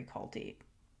 very, very culty.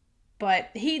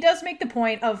 But he does make the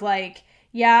point of like,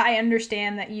 yeah, I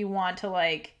understand that you want to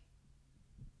like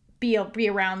be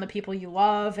around the people you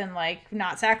love and like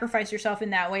not sacrifice yourself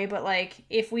in that way, but like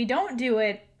if we don't do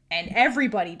it and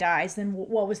everybody dies, then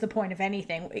what was the point of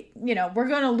anything? You know, we're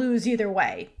going to lose either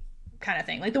way, kind of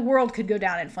thing. Like the world could go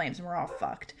down in flames and we're all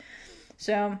fucked.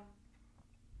 So,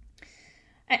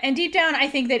 and deep down, I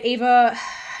think that Ava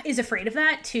is afraid of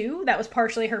that too. That was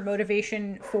partially her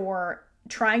motivation for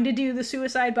trying to do the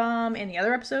suicide bomb in the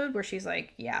other episode, where she's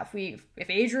like, yeah, if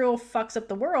Adriel fucks up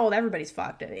the world, everybody's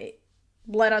fucked.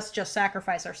 Let us just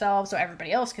sacrifice ourselves so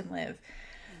everybody else can live.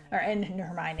 Or in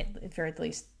her mind, at the very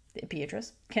least,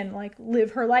 Beatrice can like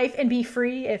live her life and be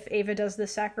free if Ava does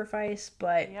this sacrifice.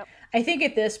 But I think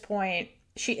at this point,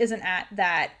 she isn't at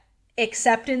that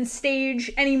acceptance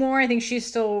stage anymore. I think she's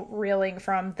still reeling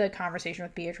from the conversation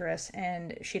with Beatrice,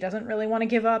 and she doesn't really want to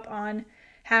give up on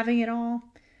having it all.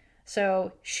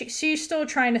 So she's still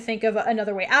trying to think of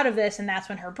another way out of this, and that's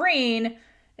when her brain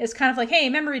is kind of like, hey,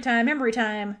 memory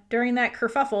time. During that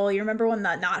kerfuffle, you remember when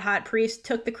the not hot priest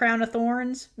took the crown of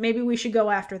thorns? Maybe we should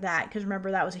go after that, because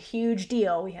remember, that was a huge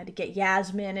deal. We had to get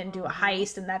Yasmin and do a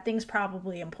heist, and that thing's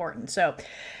probably important. So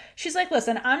she's like,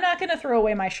 listen, I'm not going to throw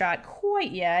away my shot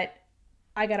quite yet.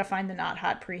 I got to find the not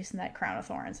hot priest and that crown of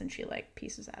thorns, and she like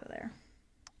pieces out of there.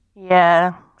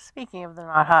 Yeah. Speaking of the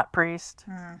not hot priest.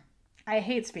 I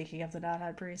hate speaking of the not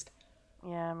hot priest.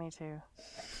 Yeah, me too.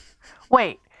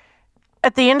 Wait.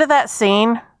 At the end of that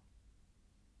scene,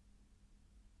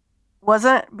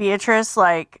 wasn't Beatrice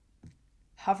like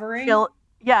Hovering?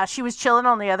 Yeah, she was chilling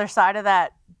on the other side of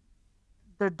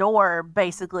the door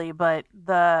basically, but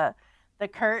the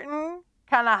curtain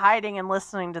kind of hiding and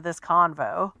listening to this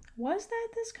convo. Was that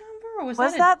this convo, or was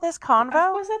that this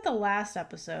convo? was that the last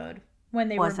episode when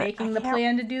they Was were it? making the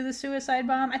plan to do the suicide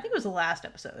bomb? I think it was the last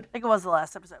episode. I think it was the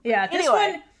last episode. Yeah,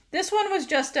 anyway, this one was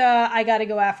just I got to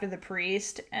go after the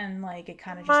priest, and like it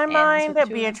kind of just my ends mind with that the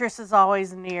two of them. Beatrice is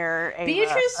always near Ava.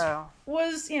 Beatrice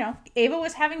was, Ava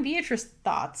was having Beatrice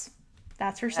thoughts.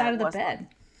 That's her side of the bed.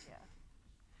 Yeah.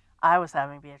 I was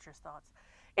having Beatrice thoughts.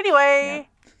 Anyway,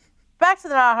 back to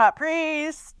the not hot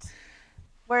priest,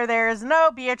 where there's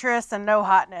no Beatrice and no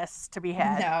hotness to be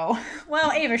had. No.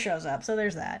 Well, Ava shows up, so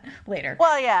there's that later.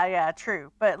 Well, yeah,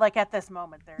 true. But like at this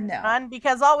moment, there's none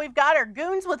because all we've got are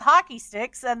goons with hockey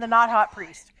sticks and the not hot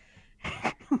priest.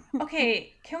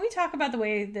 Okay, can we talk about the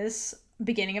way this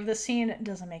beginning of this scene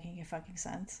doesn't make any fucking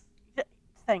sense?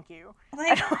 Thank you.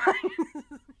 Like,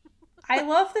 I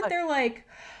love that they're like,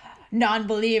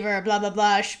 non-believer, blah, blah,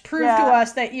 blah, prove to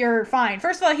us that you're fine.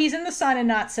 First of all, he's in the sun and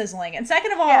not sizzling. And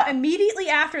second of all, immediately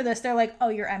after this, they're like, oh,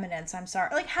 your eminence, I'm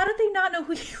sorry. Like, how did they not know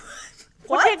who he was?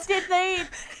 What? Did they...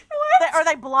 What? Are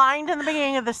they blind in the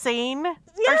beginning of the scene?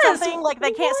 Yes. Or something? Like,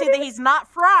 they can't see that he's not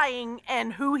frying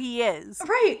and who he is.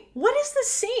 Right. What is the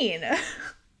scene?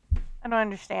 I don't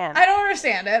understand. I don't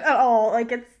understand it at all. Like,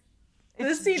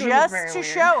 this scene just was very to weird.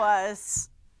 show us...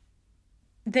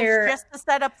 just to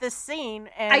set up this scene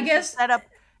and I guess, to set up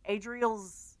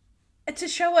Adriel's... To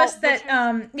show us that,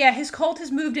 his cult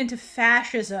has moved into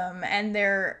fascism and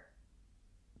they're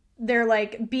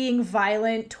like being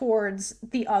violent towards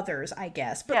the others, I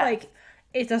guess. But like,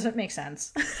 it doesn't make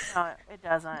sense. No, it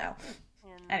doesn't. No.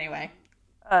 Anyway.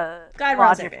 God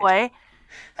logic way.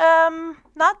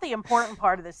 Not the important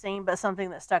part of the scene, but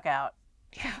something that stuck out.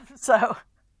 Yeah. So,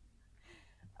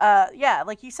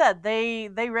 like you said,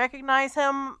 they recognize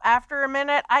him after a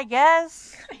minute, I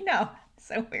guess. I know.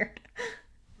 So weird.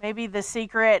 Maybe the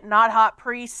secret not hot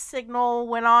priest signal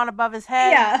went on above his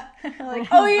head. Yeah. Like,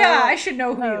 oh yeah, I should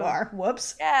know who you are.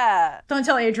 Whoops. Yeah. Don't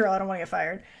tell Adriel I don't want to get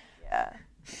fired. Yeah.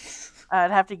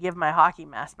 I'd have to give my hockey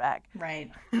mask back.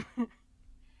 Right.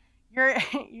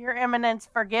 Your eminence,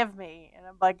 forgive me. And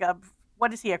I'm like,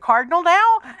 what is he, a cardinal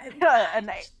now?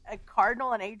 A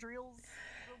cardinal in Adriel's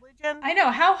religion? I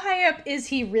know. How high up is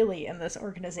he really in this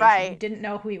organization? Right. You didn't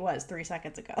know who he was 3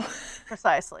 seconds ago.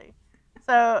 Precisely.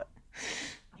 So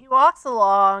he walks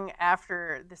along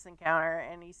after this encounter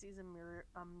and he sees a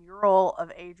mural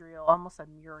of Adriel, almost a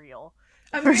Muriel.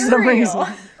 For some reason.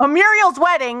 A Muriel's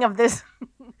wedding of this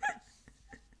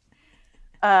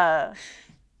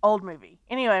old movie.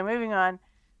 Anyway, moving on.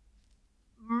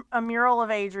 A mural of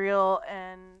Adriel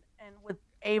and with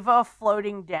Ava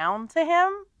floating down to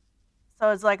him.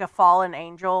 So it's like a fallen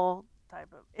angel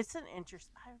type of... It's an interest...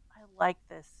 I like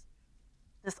this.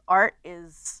 This art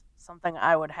is something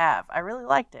I would have. I really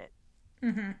liked it.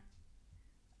 Mm-hmm.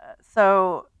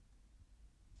 So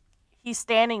he's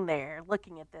standing there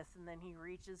looking at this, and then he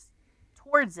reaches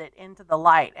towards it into the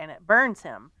light, and it burns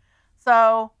him.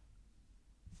 So,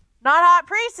 not hot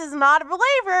priest is not a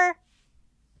believer.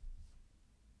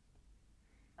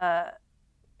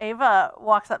 Ava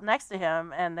walks up next to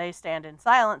him, and they stand in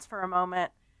silence for a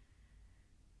moment.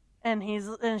 And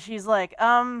she's like, is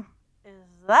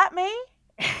that me?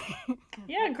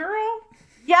 Yeah, girl.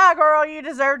 Yeah, girl, you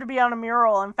deserve to be on a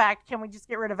mural. In fact, can we just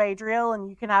get rid of Adriel and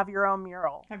you can have your own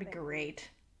mural? That'd be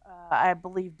great. I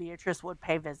believe Beatrice would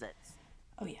pay visits.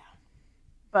 Oh, yeah.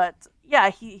 But, yeah,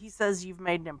 he says you've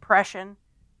made an impression.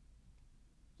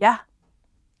 Yeah.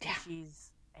 Yeah.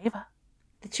 She's Ava.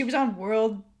 That she was on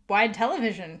worldwide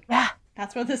television. Yeah.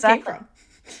 That's where this came from.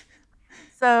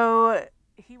 So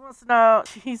he wants to know,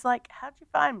 he's like, how'd you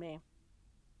find me?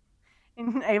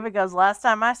 And Ava goes, last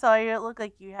time I saw you, it looked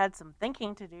like you had some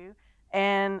thinking to do.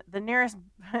 And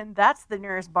that's the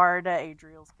nearest bar to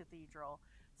Adriel's Cathedral.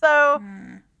 So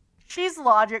she's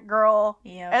logic girl.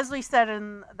 Yep. As we said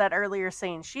in that earlier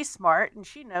scene, she's smart and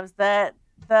she knows that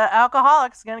the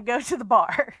alcoholic's going to go to the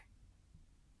bar.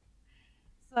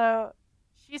 So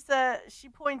she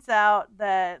points out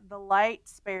that the light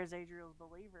spares Adriel's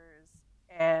believers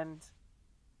and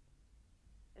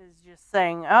is just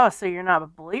saying, oh, so you're not a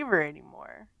believer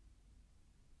anymore.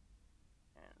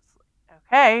 And it's like,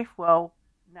 okay, well,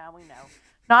 now we know.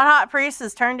 Not hot priest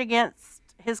has turned against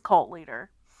his cult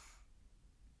leader.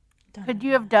 Could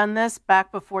you have done this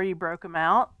back before you broke him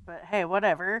out? But hey,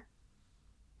 whatever.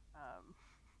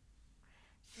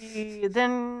 She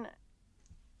then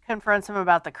confronts him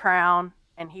about the crown,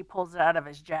 and he pulls it out of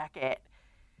his jacket.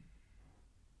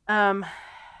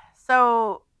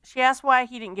 So she asks why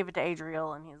he didn't give it to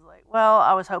Adriel, and he's like, well,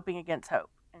 I was hoping against hope.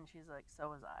 And she's like, so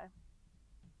was I.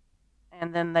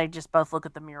 And then they just both look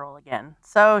at the mural again.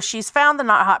 So she's found the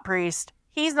not hot priest.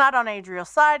 He's not on Adriel's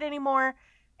side anymore,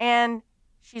 and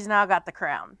she's now got the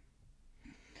crown.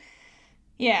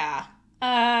 Yeah.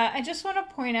 I just want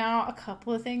to point out a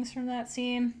couple of things from that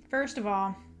scene. First of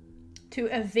all, to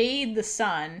evade the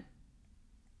sun,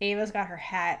 Ava's got her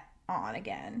hat on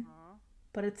again.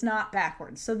 But it's not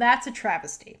backwards. So that's a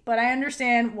travesty. But I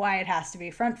understand why it has to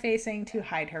be front-facing to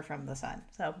hide her from the sun.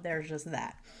 So there's just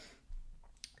that.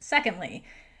 Secondly,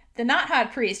 the not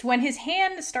hot priest, when his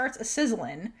hand starts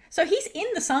a-sizzling, so he's in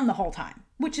the sun the whole time,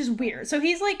 which is weird. So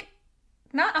he's like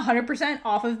not 100%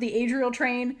 off of the Adriel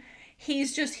train.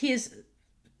 He's just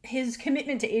his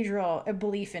commitment to Adriel, a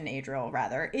belief in Adriel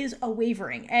rather, is a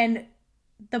wavering. And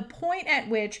the point at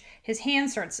which his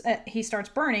hand starts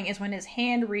burning is when his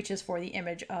hand reaches for the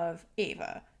image of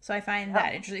Ava. So I find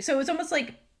that interesting. So it's almost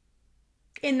like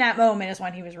in that moment is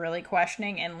when he was really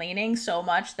questioning and leaning so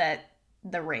much that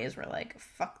the rays were like,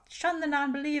 fuck, shun the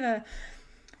non-believer.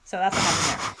 So that's what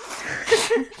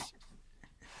happened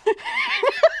there.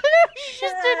 You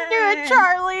just didn't do it,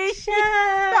 Charlie.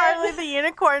 Charlie the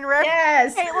unicorn rep.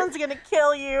 Yes. Caitlin's gonna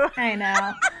kill you. I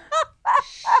know.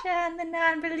 Shun the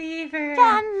non-believer.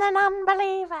 Shun the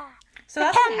non-believer. So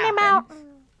that's what happened. Mountain.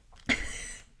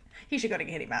 He should go to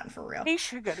Candy Mountain for real. He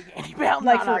should go to Candy Mountain.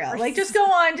 Like for real. Like just go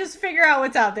on, just figure out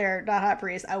what's out there. Not hot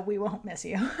priest. We won't miss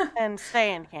you. And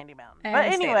stay in Candy Mountain. And but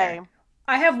anyway.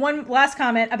 I have one last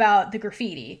comment about the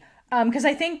graffiti. Because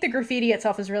I think the graffiti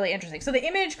itself is really interesting. So the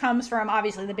image comes from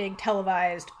obviously the big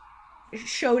televised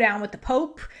showdown with the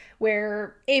Pope,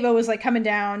 where Ava was like coming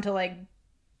down to like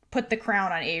put the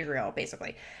crown on Adriel,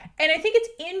 basically. And I think it's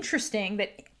interesting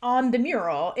that on the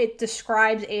mural, it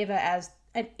describes Ava as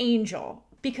an angel,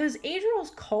 because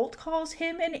Adriel's cult calls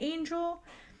him an angel.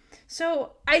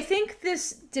 So I think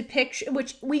this depiction,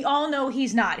 which we all know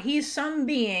he's not, he's some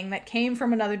being that came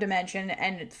from another dimension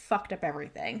and it fucked up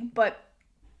everything. But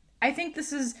I think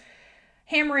this is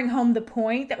hammering home the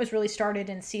point that was really started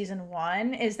in season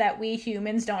 1, is that we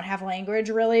humans don't have language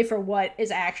really for what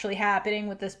is actually happening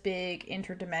with this big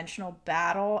interdimensional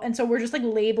battle. And so we're just like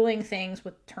labeling things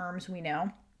with terms we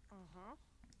know.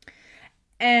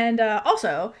 And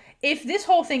also, if this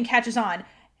whole thing catches on,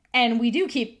 and we do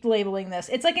keep labeling this,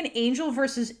 it's like an angel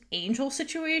versus angel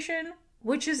situation,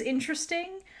 which is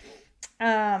interesting.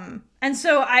 And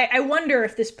so I wonder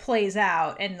if this plays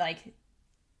out and like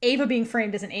Ava being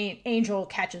framed as an angel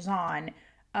catches on,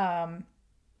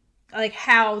 like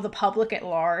how the public at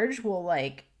large will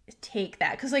like take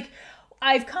that. Because like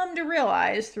I've come to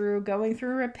realize through going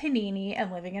through a panini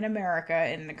and living in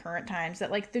America in the current times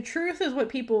that like the truth is what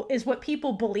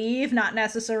people believe, not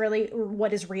necessarily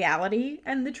what is reality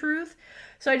and the truth.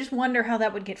 So I just wonder how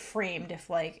that would get framed if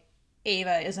like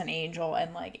Ava is an angel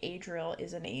and like Adriel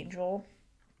is an angel.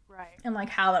 Right. And like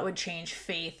how that would change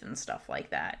faith and stuff like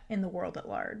that in the world at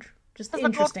large. Just that's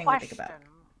interesting to think about.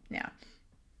 Yeah.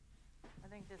 I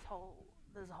think this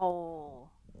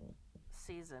whole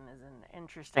season is an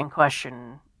interesting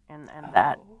question and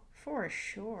that. For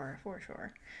sure.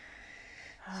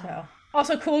 So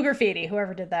also cool graffiti.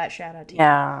 Whoever did that, shout out to you.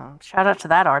 Yeah. Shout out to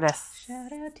that artist.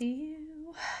 Shout out to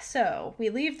you. So we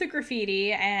leave the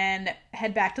graffiti and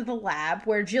head back to the lab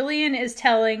where Jillian is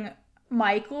telling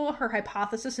Michael her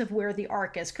hypothesis of where the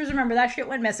Ark is. Because remember, that shit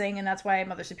went missing, and that's why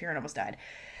Mother Superior almost died.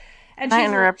 And I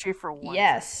interrupt you for one.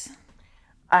 Yes.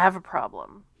 I have a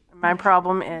problem. My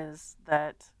problem is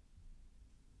that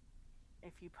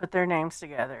if you put their names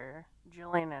together,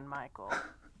 Jillian and Michael,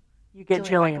 you get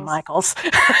Jillian Michaels.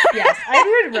 Yes,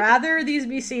 I would rather these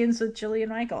be scenes with Jillian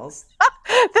Michaels.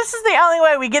 This is the only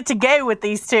way we get to gay with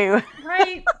these two.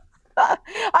 Right.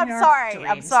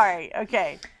 I'm sorry.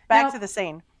 Okay, back to the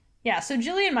scene. Yeah, so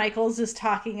Jillian Michaels is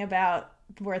talking about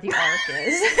where the Ark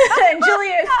is.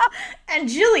 and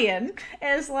Jillian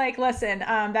is like, listen,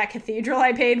 that cathedral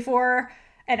I paid for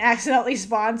and accidentally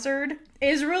sponsored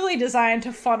is really designed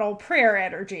to funnel prayer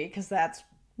energy, because that's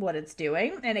what it's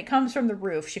doing. And it comes from the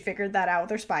roof. She figured that out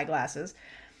with her spy glasses.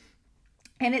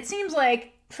 And it seems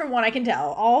like, from what I can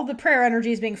tell, all the prayer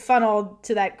energy is being funneled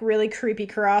to that really creepy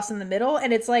cross in the middle,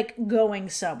 and it's like going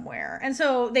somewhere. And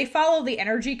so they follow the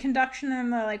energy conduction,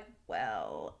 and they're like,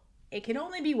 well, it can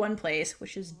only be one place,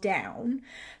 which is down.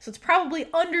 So it's probably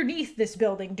underneath this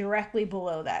building, directly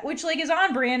below that, which like is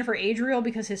on brand for Adriel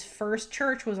because his first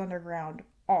church was underground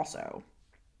also.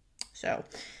 So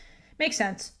Makes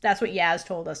sense. That's what Yaz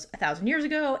told us 1,000 years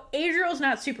ago. Adriel's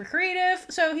not super creative,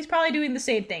 so he's probably doing the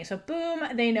same thing. So boom,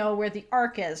 they know where the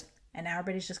Ark is, and now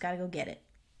everybody's just got to go get it.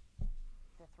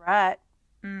 That's right.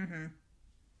 Mm-hmm.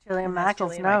 Jillian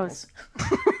Michaels knows.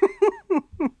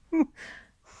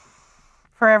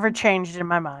 Forever changed in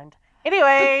my mind.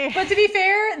 Anyway. But to be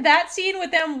fair, that scene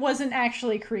with them wasn't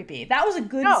actually creepy. That was a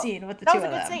good scene with the two of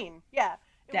them. That was a good scene, yeah.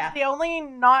 It was the only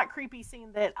not creepy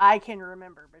scene that I can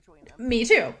remember between them. Me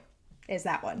too. Is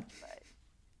that one. But,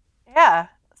 yeah.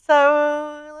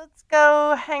 So let's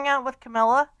go hang out with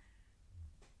Camilla.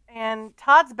 And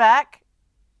Todd's back.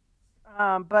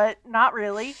 But not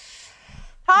really.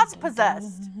 Todd's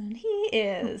possessed. He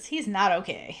is. He's not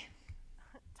okay.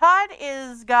 Todd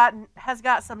has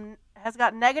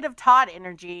got negative Todd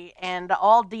energy and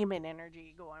all demon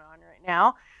energy going on right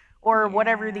now, or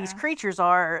whatever these creatures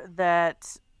are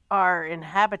that are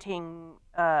inhabiting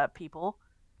people.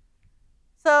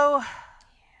 So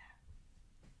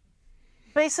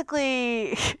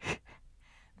basically,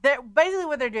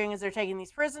 what they're doing is they're taking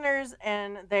these prisoners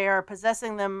and they are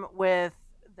possessing them with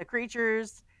the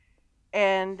creatures.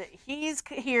 And he's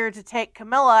here to take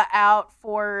Camilla out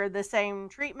for the same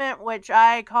treatment, which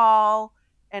I call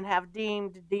and have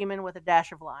deemed demon with a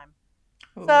dash of lime.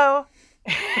 Ooh. So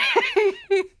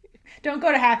don't go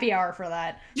to happy hour for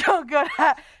that. Don't go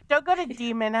to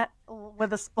demon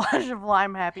with a splash of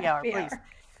lime happy hour, please.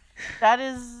 That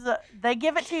is, they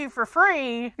give it to you for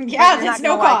free. Yeah, it's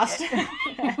no cost.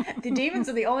 The demons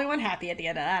are the only one happy at the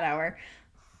end of that hour.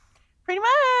 Pretty much.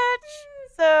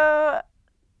 So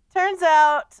turns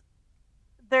out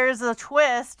there's a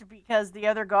twist because the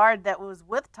other guard that was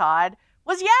with Todd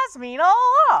was Yasmin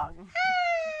all along.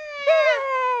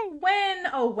 Yay!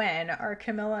 When are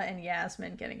Camilla and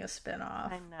Yasmin getting a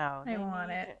spinoff? I know. I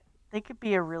want it. They could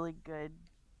be a really good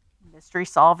mystery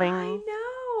solving. I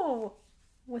know.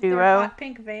 With duo. Their hot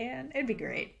pink van. It'd be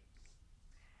great.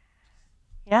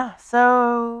 Yeah,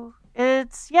 so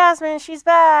it's Yasmin. She's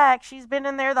back. She's been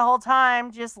in there the whole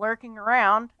time, just lurking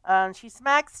around. She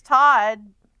smacks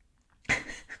Todd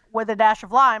with a dash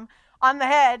of lime on the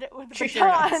head with the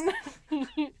baton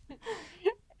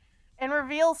and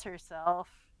reveals herself.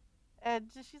 And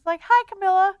she's like, "Hi,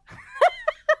 Camilla."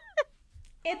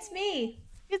 It's me.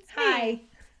 It's Hi. Me.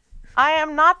 I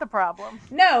am not the problem.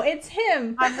 No, it's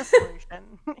him. I'm the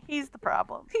solution. He's the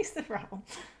problem. He's the problem.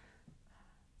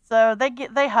 So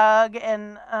they hug,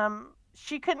 and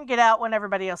she couldn't get out when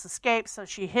everybody else escaped, so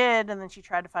she hid, and then she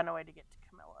tried to find a way to get to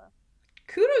Camilla.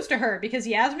 Kudos to her, because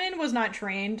Yasmin was not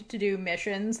trained to do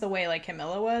missions the way like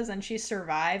Camilla was, and she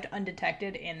survived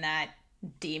undetected in that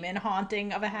demon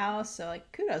haunting of a house. So like,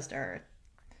 kudos to her.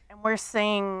 And we're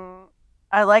seeing,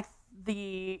 I like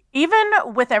even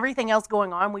with everything else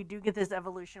going on, we do get this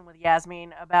evolution with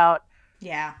Yasmin about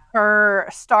her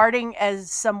starting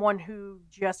as someone who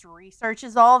just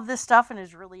researches all of this stuff and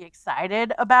is really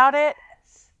excited about it,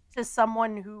 to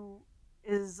someone who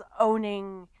is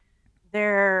owning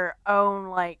their own,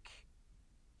 like,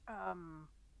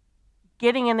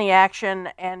 getting in the action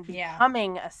and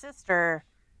becoming a sister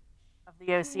of the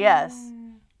OCS.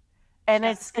 And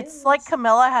it's like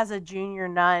Camilla has a junior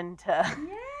nun to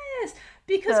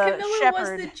because Camilla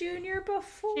shepherd. Was the junior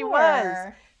before. She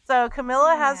was. So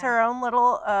Camilla has her own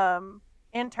little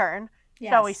intern,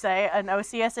 shall we say, an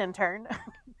OCS intern,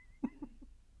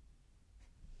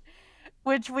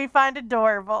 which we find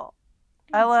adorable.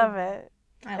 I love it.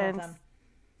 I love them.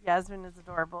 Yasmin is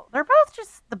adorable. They're both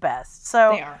just the best.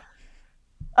 So they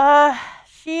are.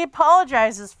 She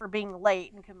apologizes for being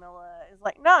late, and Camilla is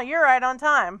like, "No, you're right on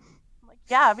time." I'm like,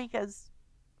 yeah, because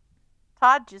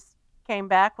Todd just came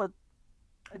back with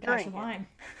a drink. Dash of lime.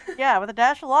 Yeah, with a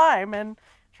dash of lime and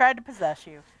tried to possess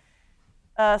you.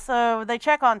 So they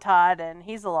check on Todd, and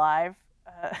he's alive.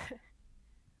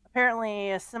 Apparently,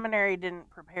 a seminary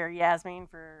didn't prepare Yasmin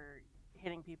for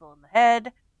hitting people in the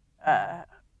head.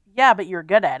 Yeah, but you're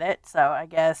good at it, so I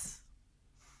guess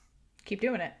keep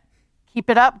doing it. Keep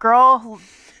it up, girl.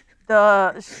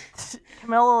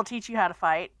 Camilla will teach you how to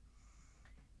fight.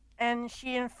 And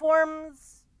she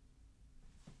informs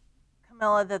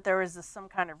Camilla that there was some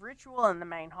kind of ritual in the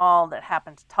main hall that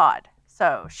happened to Todd.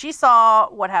 So she saw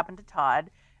what happened to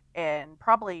Todd and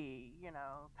probably,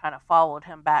 kind of followed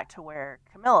him back to where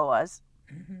Camilla was.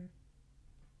 Mm-hmm.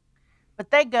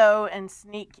 But they go and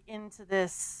sneak into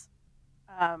this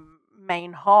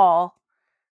main hall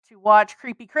to watch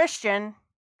Creepy Christian,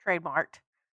 trademarked,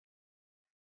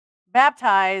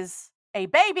 baptize a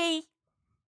baby,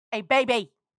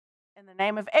 in the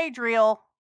name of Adriel,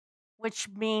 which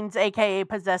means AKA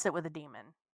possess it with a demon.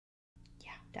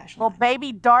 Yeah, dash well, line.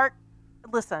 Baby Dark,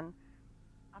 listen,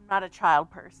 I'm not a child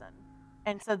person,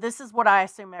 And so this is what I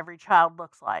assume every child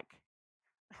looks like.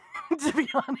 To be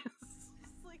honest.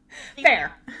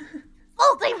 Fair.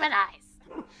 Full demon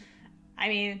eyes. I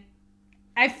mean,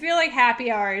 I feel like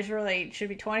happy hours really should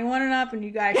be 21 and up, and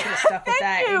you guys should have stuck with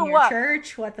that in your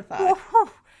church. What the fuck?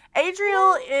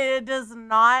 Adriel does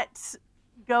not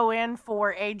go in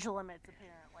for age limits,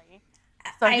 apparently.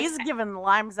 So he's giving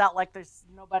limes out like there's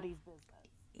nobody's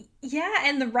business. Yeah,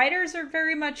 and the writers are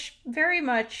very much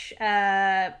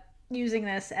using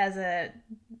this as a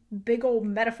big old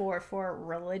metaphor for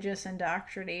religious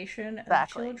indoctrination of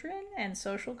children and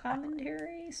social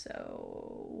commentary.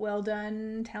 So well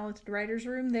done, talented writers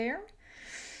room there.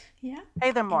 Yeah.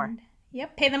 Pay them more.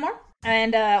 Pay them more.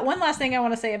 And one last thing I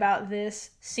want to say about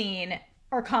this scene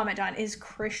or comment on is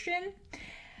Christian.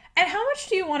 And how much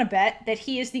do you want to bet that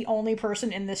he is the only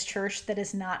person in this church that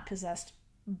is not possessed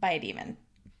by a demon?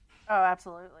 Oh,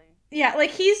 absolutely. Yeah,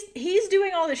 like he's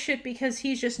doing all this shit because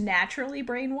he's just naturally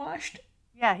brainwashed.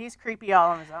 Yeah, he's creepy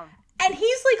all on his own. And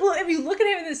he's like, if you look at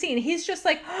him in the scene, he's just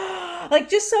like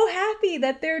just so happy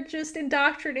that they're just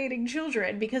indoctrinating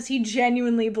children because he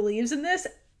genuinely believes in this.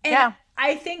 And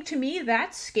I think to me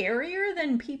that's scarier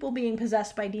than people being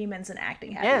possessed by demons and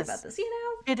acting happy about this, you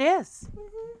know? It is.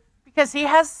 Mm-hmm. Because he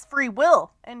has free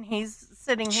will and he's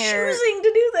sitting here choosing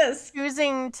to do this.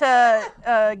 Choosing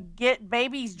to get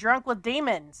babies drunk with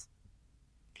demons.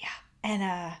 Yeah.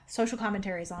 And social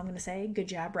commentary is all I'm going to say. Good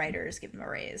job, writers. Give them a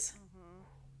raise. Mm-hmm.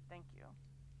 Thank you.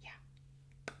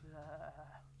 Yeah.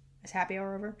 Is happy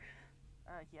hour over?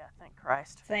 Yeah, thank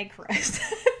Christ. Thank Christ.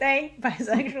 Thank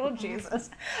bisexual Jesus.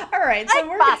 All right. So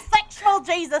we're bisexual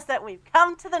Jesus that we've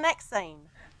come to the next scene.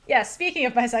 Yeah, speaking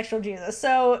of bisexual Jesus,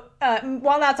 so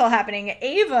while that's all happening,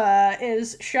 Ava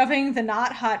is shoving the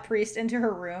not hot priest into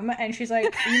her room, and she's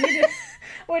like, you need to,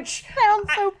 which sounds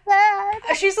so bad.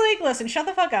 She's like, listen, shut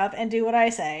the fuck up and do what I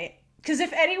say, because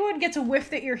if anyone gets a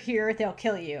whiff that you're here, they'll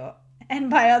kill you. And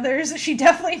by others, she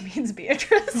definitely means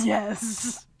Beatrice.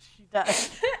 Yes, she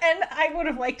does. And I would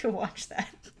have liked to watch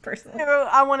that, personally.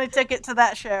 I want a ticket to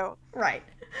that show. Right.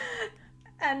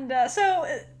 And so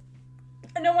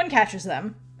no one catches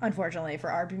them, unfortunately,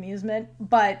 for our bemusement,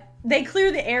 but they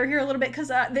clear the air here a little bit because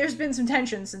there's been some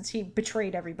tension since he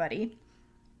betrayed everybody.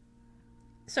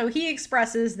 So he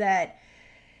expresses that,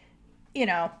 you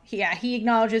know, he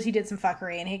acknowledges he did some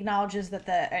fuckery, and he acknowledges that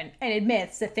and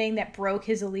admits the thing that broke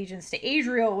his allegiance to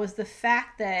Adriel was the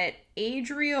fact that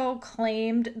Adriel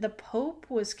claimed the Pope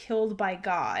was killed by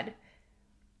God,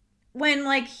 when,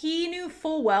 like, he knew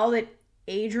full well that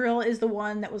Adriel is the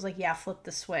one that was like, yeah, flip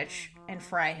the switch and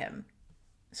fry him.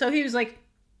 So he was like,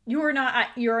 you're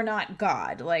not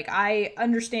God. Like, I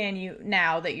understand you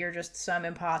now that you're just some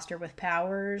imposter with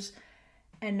powers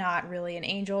and not really an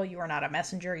angel. You are not a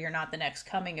messenger. You're not the next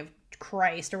coming of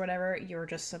Christ or whatever. You're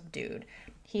just some dude.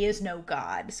 He is no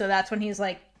God. So that's when he's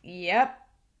like, yep,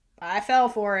 I fell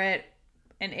for it.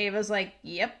 And Ava's like,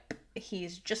 yep,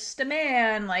 he's just a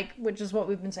man. Like, which is what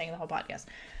we've been saying the whole podcast.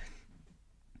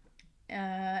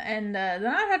 And the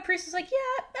not-hot priest is like,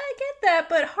 yeah, I get that,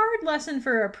 but hard lesson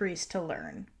for a priest to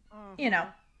learn, you know.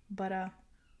 But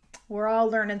we're all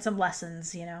learning some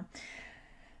lessons, you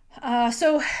know.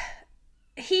 So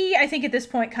he, I think at this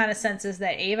point, kind of senses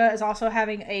that Ava is also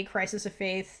having a crisis of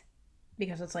faith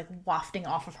because it's like wafting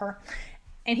off of her.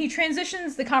 And he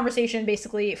transitions the conversation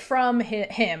basically from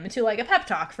him to like a pep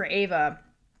talk for Ava.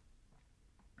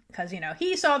 Because, you know,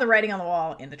 he saw the writing on the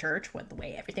wall in the church with the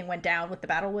way everything went down with the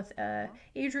battle with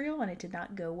Adriel, and it did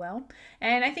not go well.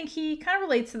 And I think he kind of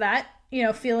relates to that, you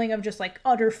know, feeling of just, like,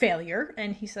 utter failure.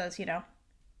 And he says, you know,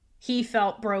 he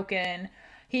felt broken.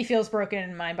 He feels broken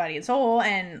in mind, body, and soul.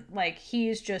 And, like,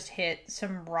 he's just hit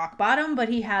some rock bottom, but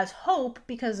he has hope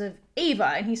because of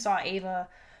Ava. And he saw Ava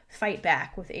fight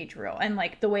back with Adriel. And,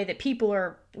 like, the way that people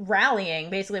are rallying,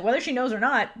 basically, whether she knows or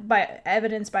not, by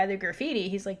evidence by the graffiti,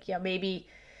 he's like, yeah, maybe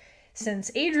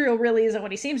since Adriel really isn't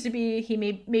what he seems to be,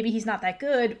 maybe he's not that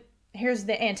good. Here's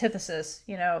the antithesis,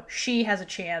 you know, she has a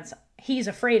chance. He's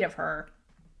afraid of her.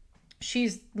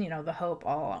 She's, you know, the hope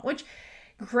all along, which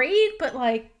great, but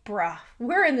like, bruh,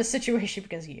 we're in this situation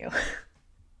because of you.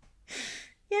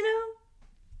 you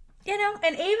know,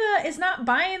 and Ava is not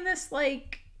buying this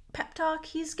like pep talk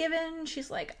he's given.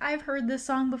 She's like, I've heard this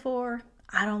song before.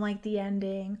 I don't like the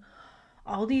ending.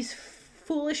 All these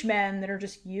foolish men that are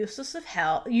just useless as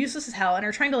hell, and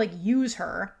are trying to like use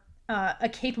her, a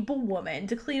capable woman,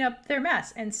 to clean up their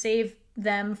mess and save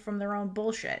them from their own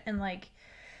bullshit. And like,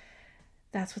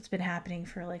 that's what's been happening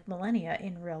for like millennia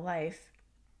in real life.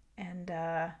 And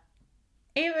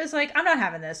Ava's like, I'm not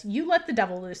having this. You let the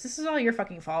devil loose. This is all your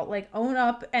fucking fault. Like, own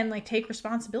up and like take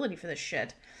responsibility for this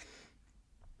shit.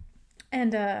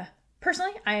 And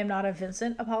Personally, I am not a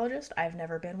Vincent apologist. I've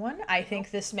never been one. I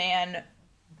think this man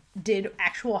did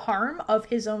actual harm of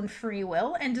his own free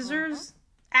will and deserves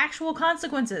actual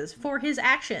consequences for his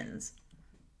actions.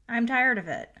 I'm tired of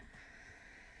it.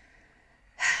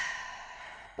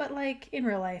 But like in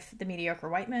real life, the mediocre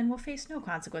white men will face no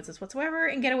consequences whatsoever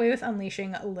and get away with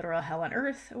unleashing literal hell on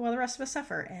earth while the rest of us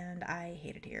suffer. And I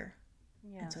hate it here.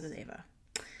 Yes. And so does Ava.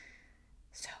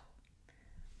 So.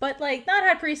 But like, not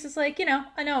High Priest is like,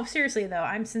 I know, seriously though,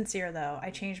 I'm sincere though. I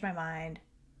changed my mind.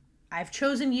 I've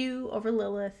chosen you over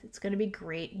Lilith. It's going to be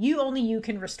great. Only you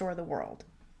can restore the world,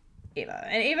 Ava.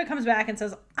 And Ava comes back and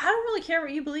says, I don't really care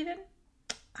what you believe in.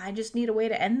 I just need a way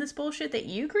to end this bullshit that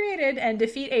you created and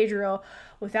defeat Adriel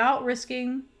without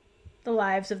risking the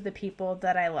lives of the people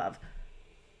that I love.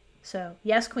 So,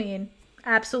 yes, Queen.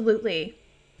 Absolutely.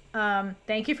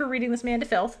 Thank you for reading this man to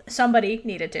filth. Somebody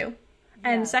needed to. Yeah.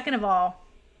 And second of all,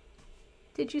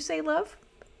 did you say love?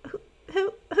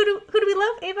 Who do we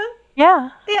love, Ava? Yeah,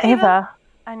 Ava.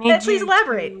 I need please you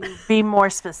elaborate. To be more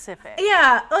specific.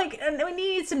 Yeah, like we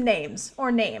need some names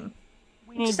or name.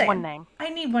 We need one name. I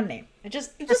need one name.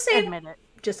 Just saying. Admit it.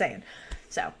 Just saying.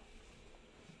 So,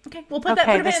 okay, we'll put that.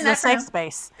 Put him this in is that a safe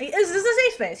space. This is a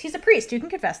safe space. He's a priest. You can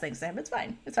confess things to him. It's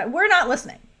fine. It's fine. We're not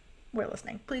listening. We're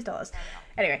listening. Please tell us.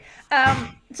 Anyway,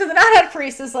 so the not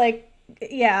priest is like,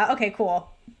 yeah, okay, cool.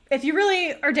 If you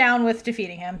really are down with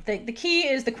defeating him, the key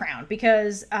is the crown,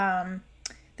 because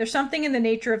there's something in the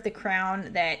nature of the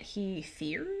crown that he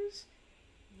fears.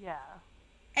 Yeah.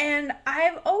 And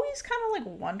I've always kind of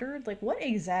like wondered, like, what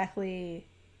exactly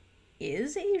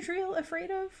is Adriel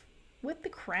afraid of with the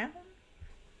crown?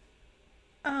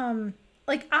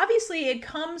 Like, obviously it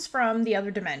comes from the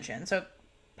other dimension, so it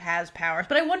has powers,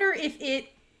 but I wonder if it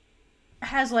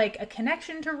has like a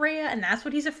connection to Rhea and that's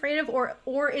what he's afraid of,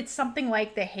 or it's something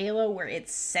like the Halo where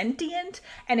it's sentient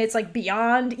and it's like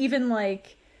beyond even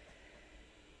like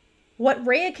what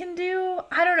Rhea can do.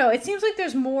 I don't know. It seems like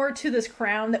there's more to this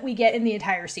crown that we get in the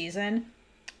entire season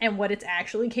and what it's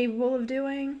actually capable of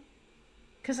doing.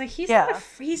 Because like he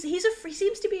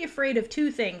seems to be afraid of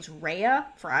two things: Rhea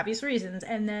for obvious reasons,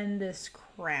 and then this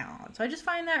crown. So I just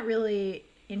find that really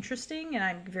interesting, and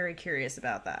I'm very curious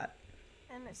about that.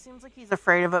 And it seems like he's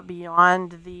afraid of it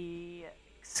beyond the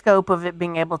scope of it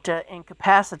being able to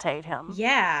incapacitate him.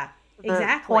 Yeah,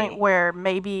 exactly. The point where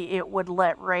maybe it would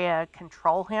let Rhea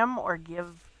control him or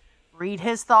read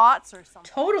his thoughts or something.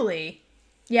 Totally.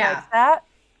 Yeah. Like that.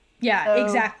 Yeah, so,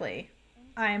 exactly.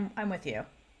 I'm with you.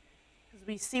 Because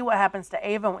we see what happens to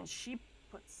Ava when she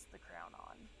puts the crown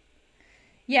on.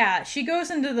 Yeah, she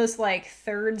goes into this like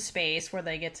third space where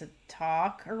they get to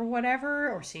talk or whatever,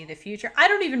 or see the future. I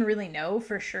don't even really know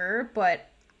for sure, but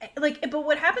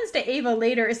what happens to Ava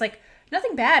later is like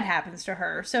nothing bad happens to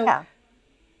her. So yeah.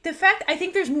 The fact, I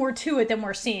think there's more to it than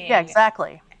we're seeing. Yeah,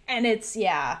 exactly. And it's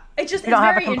just we don't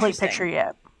have a complete picture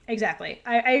yet. Exactly.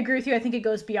 I agree with you. I think it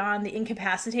goes beyond the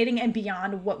incapacitating and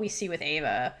beyond what we see with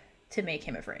Ava to make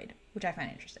him afraid, which I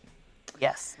find interesting.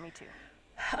 Yes, me too.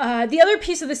 The other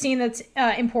piece of the scene that's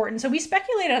important, so we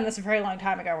speculated on this a very long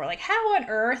time ago. We're like, how on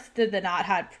earth did the not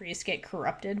hot priest get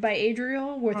corrupted by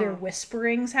Adriel? Were there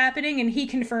whisperings happening? And he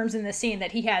confirms in the scene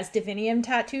that he has divinium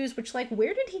tattoos, which, like,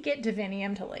 where did he get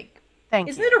divinium to, like...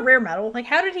 Isn't it a rare metal? Like,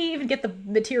 how did he even get the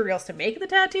materials to make the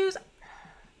tattoos?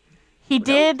 He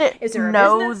did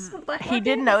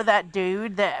know that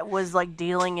dude that was, like,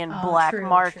 dealing in black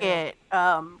market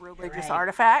religious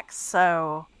artifacts,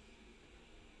 so...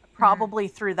 Probably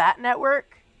through that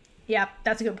network. Yeah,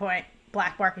 that's a good point.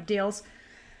 Black market deals.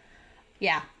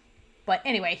 Yeah. But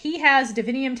anyway, he has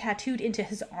divinium tattooed into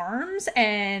his arms,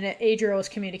 and Adriel is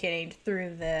communicating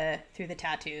through the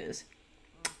tattoos.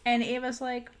 And Ava's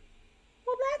like,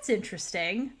 well, that's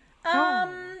interesting.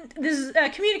 This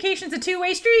communication's a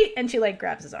two-way street, and she like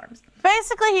grabs his arms.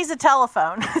 Basically, he's a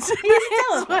telephone. He's a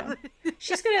telephone.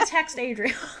 She's gonna text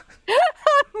Adriel.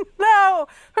 No,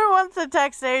 who wants to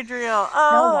text Adriel?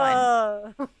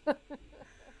 No one.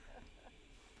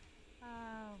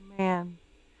 Oh man.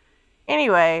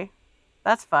 Anyway,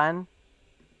 that's fun.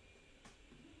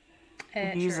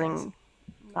 Using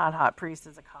not hot priest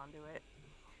as a conduit.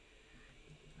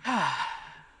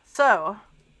 So,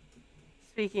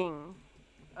 speaking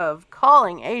of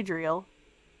calling Adriel,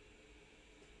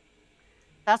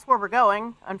 that's where we're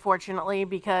going, unfortunately,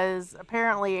 because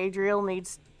apparently Adriel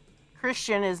needs...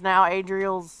 Christian is now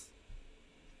Adriel's,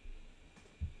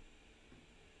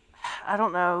 I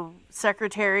don't know,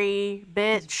 secretary,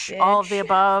 bitch, all of the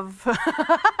above.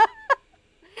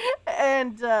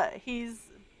 And he's,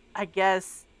 I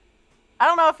guess... I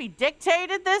don't know if he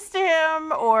dictated this to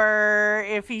him or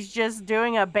if he's just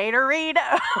doing a beta read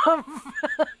of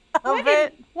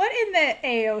it. What in the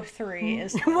AO3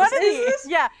 is this? What is this?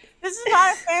 Yeah, this is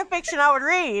not a fan fiction I would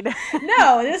read.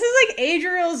 No, this is like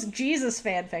Adriel's Jesus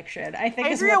fan fiction. I think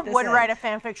Adriel would write a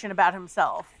fan fiction about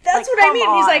himself. That's like, what I mean.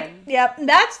 On. He's like, yep,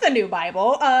 that's the new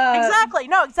Bible. Exactly.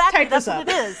 No, exactly. That's what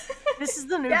it is. This is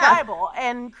the new Bible,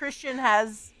 and Christian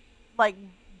has like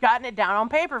gotten it down on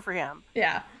paper for him.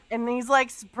 Yeah, and he's like,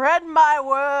 spread my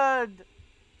word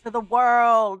to the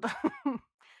world. I'm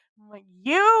like,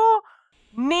 you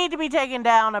need to be taken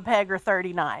down a peg or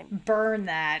 39. Burn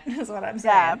that is what I'm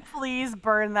saying. Yeah, please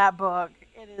burn that book.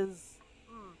 It is.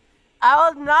 I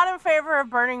was not in favor of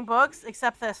burning books,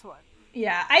 except this one.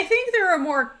 Yeah, I think there are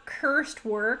more cursed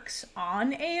works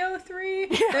on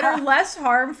AO3 that are less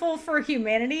harmful for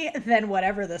humanity than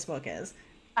whatever this book is.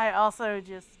 I also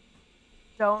just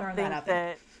don't think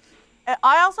that.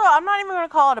 I'm not even going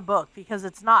to call it a book because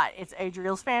it's not. It's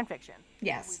Adriel's fan fiction.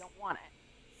 Yes. We don't want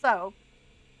it. So,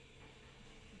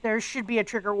 there should be a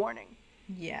trigger warning.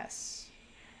 Yes.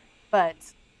 But,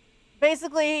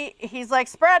 basically, he's like,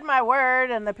 spread my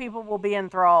word and the people will be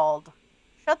enthralled.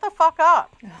 Shut the fuck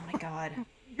up. Oh my god.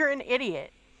 You're an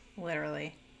idiot.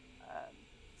 Literally.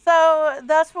 So,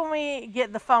 that's when we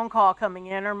get the phone call coming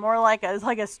in, or more like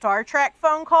a Star Trek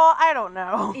phone call. I don't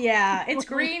know. Yeah, it's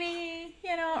greeny,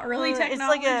 early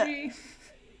technology.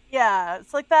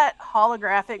 It's like that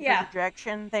holographic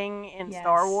projection thing in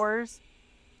Star Wars.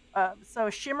 So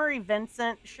Shimmery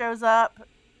Vincent shows up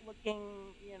looking,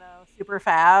 super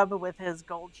fab with his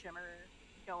gold shimmer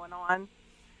going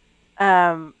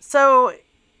on. So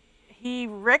he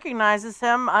recognizes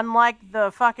him, unlike the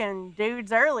fucking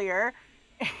dudes earlier.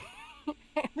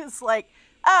 And it's like,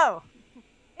 oh,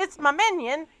 it's my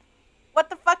minion. What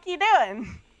the fuck you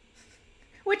doing?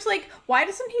 Which, why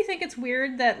doesn't he think it's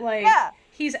weird that,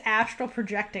 he's astral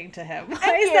projecting to him?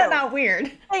 Why is that not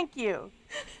weird? Thank you.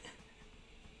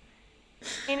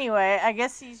 Anyway, I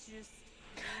guess he's just...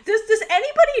 Does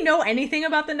anybody know anything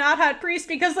about the Not Hot Priest?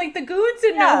 Because, the goons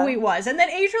didn't know who he was. And then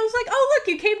Adriel's like, oh, look,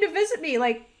 you came to visit me.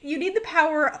 You need the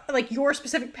power, your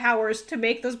specific powers to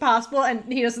make this possible. And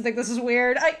he doesn't think this is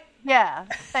weird. Yeah,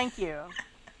 thank you.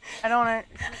 I don't get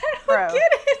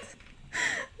it.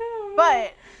 Oh,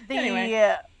 but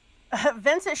the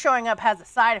Vincent showing up has a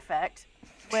side effect,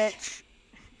 which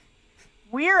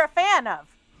we're a fan of.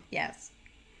 Yes.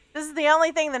 This is the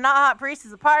only thing the Not Hot Priest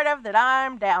is a part of that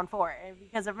I'm down for,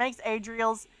 because it makes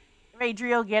Adriel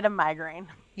get a migraine.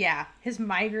 Yeah, his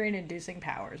migraine-inducing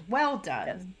powers. Well done.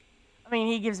 Yes. I mean,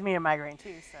 he gives me a migraine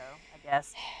too, so I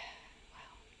guess.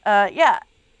 Wow.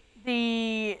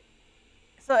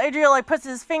 So Adriel puts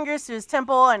his fingers to his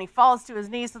temple and he falls to his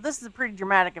knees. So this is a pretty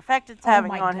dramatic effect it's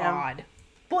having on him. Oh my god!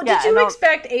 Well, did you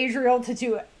expect Adriel to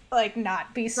do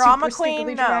not be drama super queen?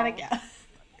 Stupidly No. dramatic? Yeah.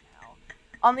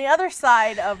 On the other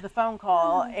side of the phone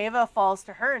call, Ava falls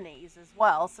to her knees as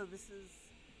well. So this is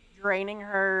draining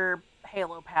her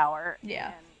halo power.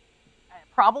 Yeah. And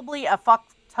probably a fuck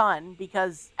ton,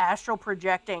 because astral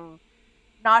projecting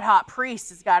Not Hot Priest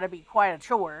has got to be quite a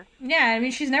chore. Yeah, I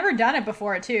mean, she's never done it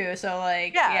before, too. So,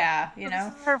 this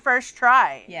is her first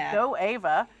try. Yeah. Go,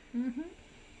 Ava. Mm-hmm.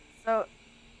 So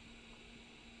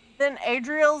then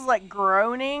Adriel's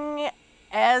groaning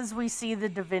as we see the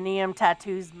divinium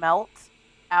tattoos melt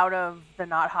out of the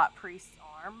Not Hot Priest's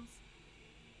arms.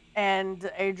 And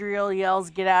Adriel yells,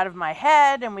 "Get out of my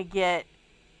head," and we get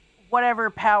whatever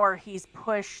power he's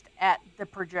pushed at the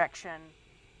projection.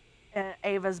 And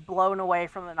Ava's blown away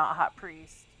from the Not Hot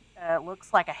Priest. It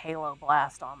looks like a halo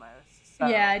blast almost. So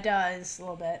yeah, it does, a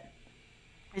little bit.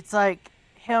 it's like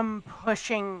him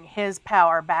pushing his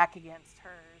power back against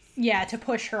hers. Yeah, to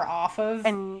push her off of.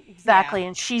 And exactly,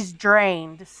 and she's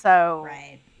drained, so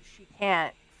she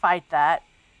can't fight that.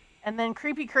 And then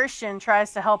Creepy Christian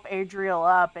tries to help Adriel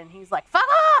up, and he's like, "Fuck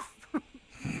off!"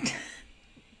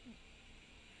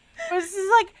 This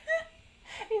is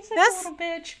he's such a little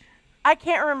bitch. I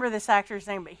can't remember this actor's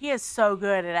name, but he is so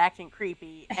good at acting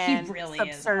creepy and he really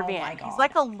subservient. Is. Oh my God. He's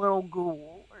like a little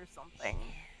ghoul or something.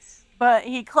 But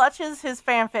he clutches his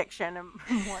fan fiction and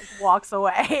walks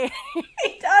away.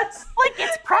 He does.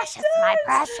 It's precious, my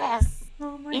precious.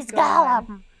 Oh my He's God.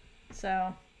 Gollum.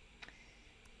 So.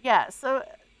 Yeah, so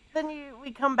then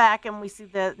we come back and we see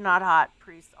the Not Hot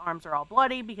Priest's arms are all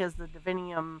bloody because the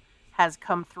divinium has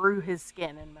come through his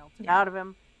skin and melted out of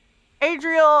him.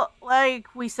 Adriel, like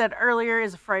we said earlier,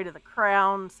 is afraid of the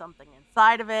crown, something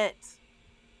inside of it,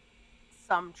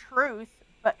 some truth,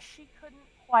 but she couldn't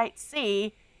quite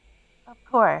see. Of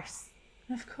course,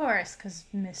 because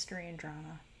mystery and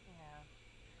drama.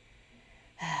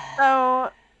 Yeah.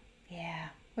 So. Yeah,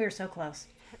 we were so close.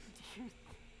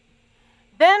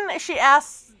 Then she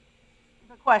asks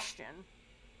the question,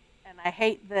 and I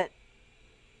hate that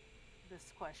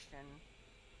this question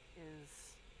is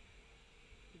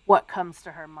what comes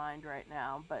to her mind right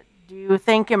now, but do you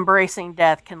think embracing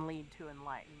death can lead to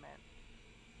enlightenment?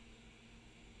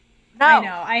 No. I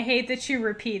know. I hate that she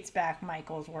repeats back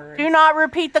Michael's words. Do not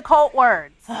repeat the cult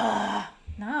words.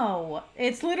 No.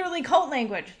 It's literally cult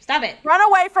language. Stop it. Run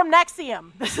away from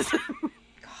Nexium.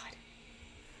 God.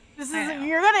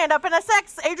 You're going to end up in a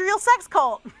Adriel sex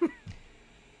cult.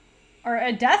 Or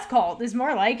a death cult is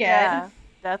more like it. Yeah,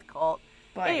 death cult.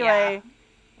 But anyway.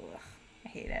 Yeah. Ugh, I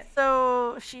hate it.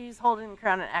 So she's holding the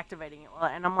crown and activating it.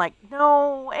 And I'm like,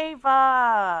 no,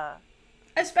 Ava.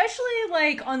 Especially,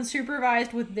 like,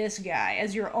 unsupervised with this guy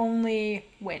as your only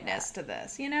witness to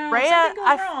this, you know? Rhea, something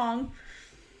goes wrong.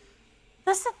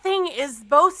 That's the thing, is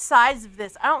both sides of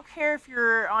this. I don't care if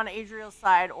you're on Adriel's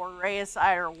side or Rhea's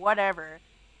side or whatever.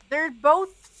 They're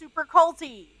both super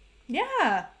culty.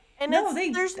 Yeah. And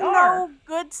there's no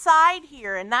good side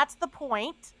here, and that's the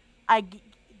point. And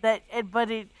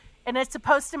it's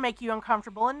supposed to make you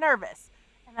uncomfortable and nervous,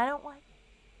 and I don't like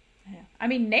it. Yeah. I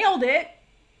mean, nailed it.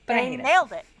 But I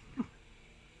nailed it.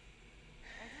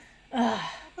 I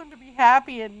just want them to be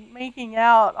happy and making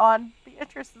out on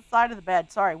Beatrice's side of the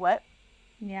bed. Sorry, what?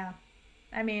 Yeah.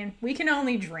 I mean, we can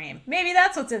only dream. Maybe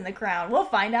that's what's in the crown. We'll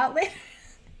find out later.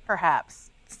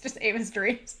 Perhaps. It's just Ava's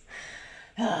dreams.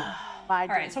 All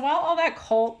right, so while all that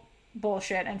cult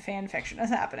bullshit and fan fiction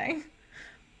is happening,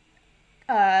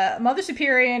 Mother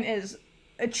Superior is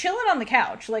chilling on the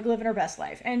couch, like living her best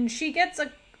life. And she gets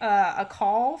a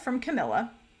call from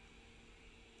Camilla.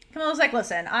 Camilla's like,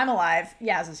 listen, I'm alive.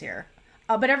 Yaz is here.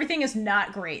 But everything is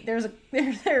not great. There's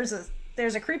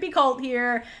a creepy cult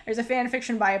here. There's a fan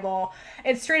fiction Bible.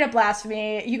 It's straight up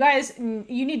blasphemy. You guys, you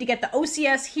need to get the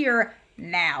OCS here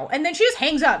now. And then she just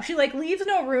hangs up. She, like, leaves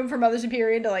no room for Mother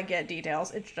Superior to, like, get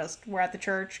details. It's just, we're at the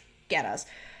church. Get us.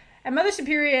 And Mother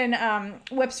Superior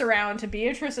whips around to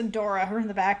Beatrice and Dora, who are in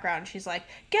the background. She's like,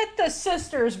 get the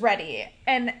sisters ready.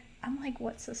 And I'm like,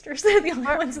 what sisters? They're the only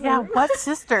ones in the room. What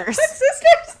sisters? What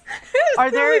sisters?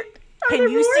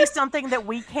 Can you see something that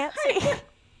we can't see?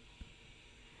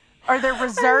 Are there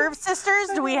reserve sisters?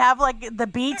 Do we have, like, the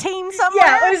B team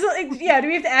somewhere? Yeah, do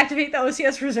we have to activate the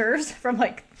OCS reserves from,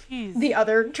 like, the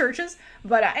other churches?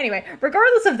 But anyway,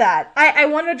 regardless of that, I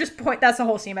want to just point, that's the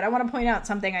whole scene, but I want to point out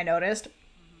something I noticed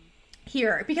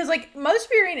here. Because, like, Mother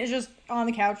Superior is just on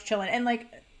the couch chilling, and, like,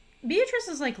 Beatrice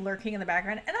is, like, lurking in the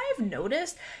background, and I've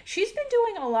noticed she's been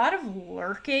doing a lot of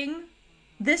lurking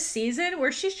this season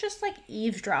where she's just, like,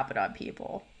 eavesdropping on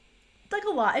people. Like,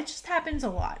 a lot. It just happens a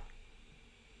lot.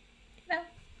 You know?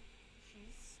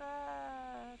 She's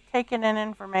taking in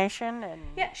information and...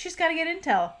 Yeah, she's got to get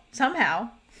intel. Somehow.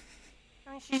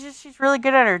 I mean, she's really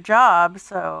good at her job,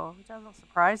 so it doesn't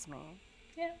surprise me.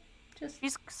 Yeah,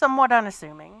 She's somewhat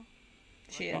unassuming.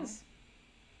 She is.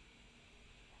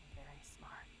 Very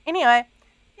smart. Anyway,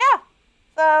 yeah.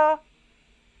 So,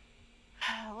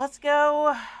 let's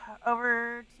go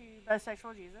over to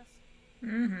bisexual Jesus.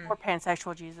 Mm-hmm. Or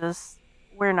pansexual Jesus.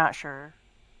 We're not sure.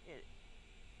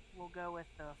 We'll go with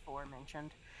the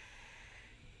aforementioned.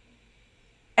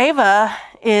 Ava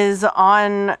is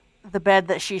on the bed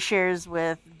that she shares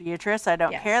with Beatrice. I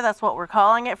don't care. That's what we're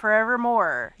calling it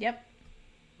forevermore. Yep.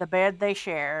 The bed they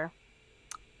share.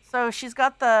 So she's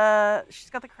got the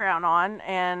crown on,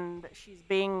 and she's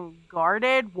being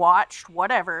guarded, watched,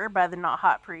 whatever, by the not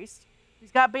hot priest.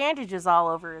 He's got bandages all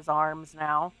over his arms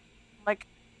now. Like,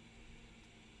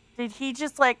 did he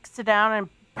just, like, sit down and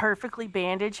perfectly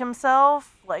bandage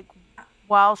himself, like,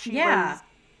 while she was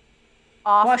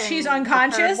off while she's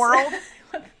unconscious? The third world?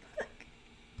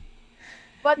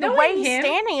 But the way he's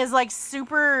standing is, like,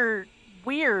 super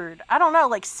weird. I don't know,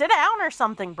 like, sit down or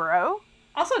something, bro.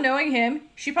 Also, knowing him,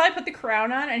 she probably put the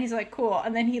crown on, and he's like, cool.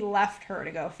 And then he left her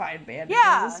to go find bandages.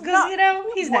 Yeah. Because, you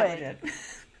know, he's negligent.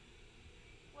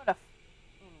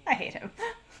 I hate him.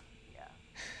 Yeah.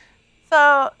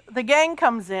 So, the gang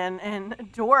comes in,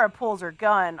 and Dora pulls her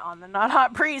gun on the not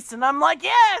hot priest, and I'm like,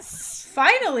 yes!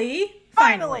 Finally.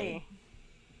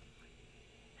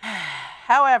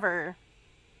 However,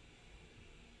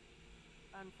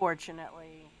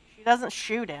 unfortunately, she doesn't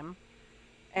shoot him.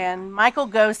 And Michael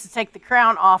goes to take the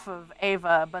crown off of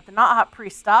Ava, but the not hot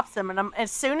priest stops him. And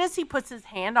as soon as he puts his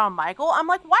hand on Michael, I'm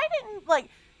like, why didn't, like,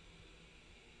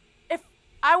 if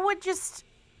I would just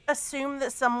assume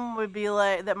that someone would be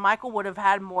like, that Michael would have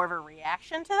had more of a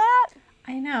reaction to that.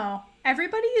 I know.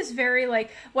 Everybody is very, like,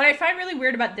 what I find really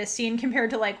weird about this scene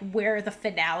compared to, like, where the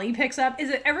finale picks up is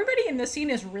that everybody in this scene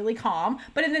is really calm,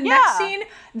 but in the next scene,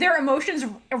 their emotions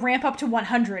ramp up to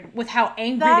 100 with how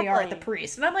angry they are at the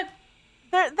priest. And I'm like,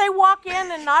 they walk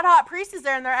in and not hot priest is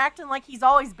there and they're acting like he's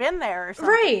always been there or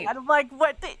something. Right. I'm like,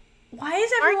 what? why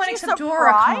is everyone you except Dora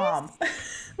surprised? calm?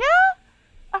 Yeah.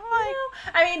 I'm like,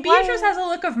 I mean, Beatrice has a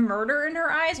look of murder in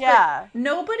her eyes, Yeah. but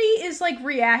nobody is, like,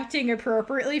 reacting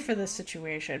appropriately for this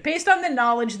situation, based on the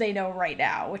knowledge they know right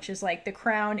now, which is, like, the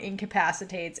crown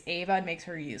incapacitates Ava and makes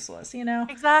her useless, you know?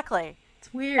 exactly.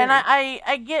 It's weird. And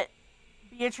I get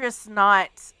Beatrice not...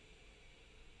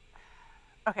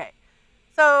 Okay.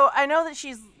 So, I know that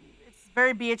it's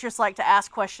very Beatrice-like to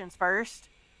ask questions first.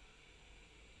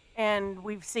 And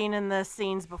we've seen in the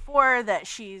scenes before that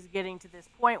she's getting to this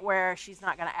point where she's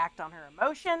not going to act on her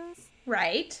emotions.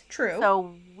 Right, true.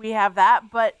 So we have that,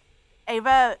 but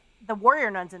Ava, the warrior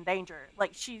nun's in danger.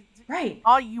 Like, right.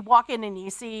 All you walk in and you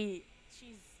see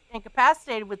she's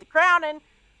incapacitated with the crown, and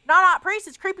non-hot priest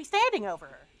is creepy standing over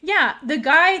her. Yeah, the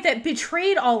guy that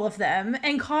betrayed all of them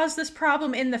and caused this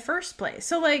problem in the first place.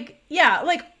 So, like, yeah,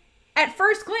 like, at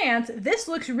first glance, this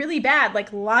looks really bad,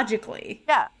 like, logically.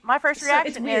 Yeah, my first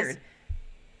reaction is,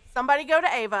 somebody go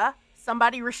to Ava,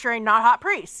 somebody restrain not-hot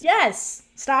priest. Yes,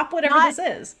 stop whatever this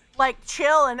is. Like,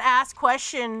 chill and ask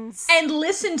questions. And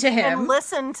listen to him. And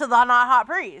listen to the not-hot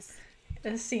priest.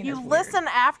 This scene you is weird. Listen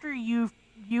after you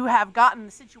have gotten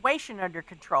the situation under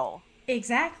control.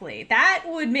 Exactly. That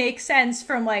would make sense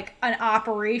from, like, an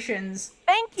operations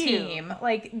team.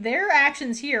 Like, their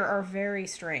actions here are very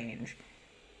strange.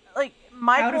 Like,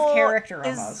 Michael out of character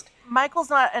almost. Michael's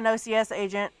not an OCS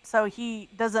agent, so he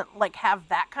doesn't, like, have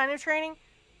that kind of training.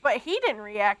 But he didn't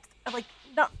react. Like,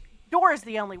 no, Dora's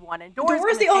the only one, and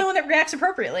Dora's the only one that reacts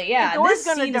appropriately. Yeah, Dora's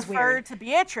going to defer to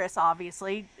Beatrice,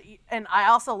 obviously, and I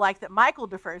also like that Michael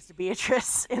defers to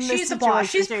Beatrice in this situation. She's the boss.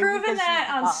 She's proven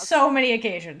that on so many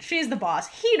occasions. She's the boss.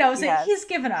 He knows it. He's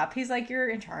given up. He's like, you're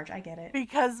in charge. I get it.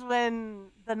 Because when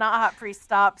the not hot priest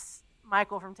stops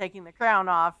Michael from taking the crown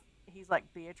off, he's like,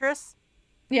 Beatrice?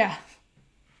 Yeah.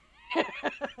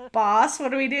 Boss,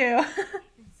 what do we do?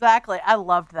 Exactly. I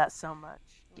loved that so much.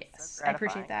 Yes, so I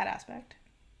appreciate that aspect.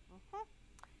 Mm-hmm.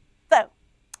 So,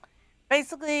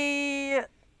 basically,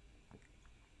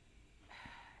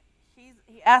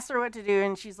 he asks her what to do,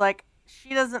 and she's like,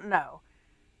 she doesn't know.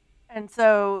 And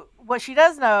so, what she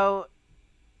does know,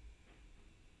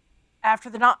 after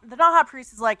the not hot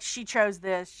priest is like, she chose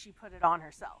this, she put it on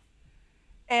herself.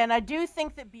 And I do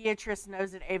think that Beatrice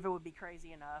knows that Ava would be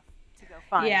crazy enough to go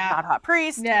find not hot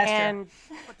priest and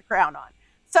put the crown on.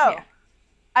 So,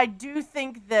 I do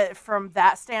think that from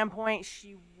that standpoint,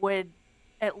 she would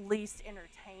at least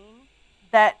entertain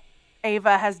that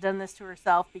Ava has done this to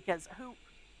herself, because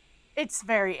it's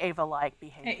very Ava-like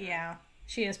behavior. Yeah,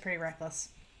 she is pretty reckless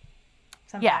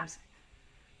sometimes.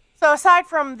 Yeah. So aside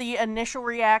from the initial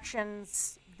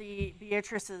reactions, the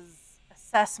Beatrice's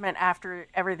assessment after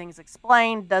everything's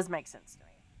explained does make sense to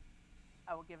me.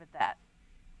 I will give it that.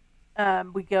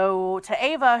 We go to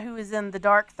Ava, who is in the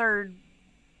dark third.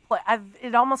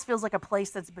 It almost feels like a place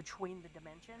that's between the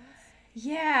dimensions.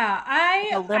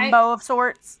 Yeah, a limbo of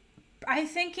sorts. I'm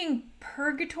thinking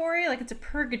purgatory, like it's a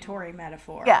purgatory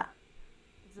metaphor. Yeah.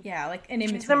 Yeah, like an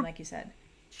in-between, like you said.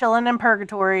 Chilling in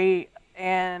purgatory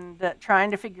and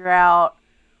trying to figure out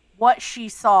what she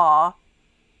saw.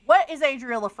 What is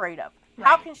Adriel afraid of? Right.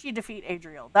 How can she defeat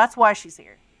Adriel? That's why she's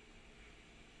here.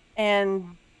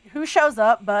 And who shows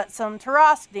up but some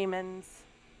Tarask demons?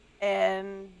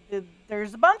 And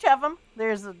there's a bunch of them.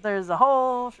 There's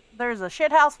a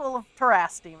shit house full of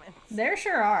Tarask demons. There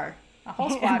sure are. A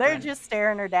whole squadron. And they're just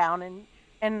staring her down,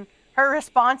 and her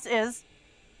response is,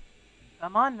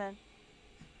 "Come on, then."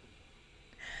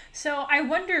 So I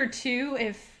wonder too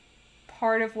if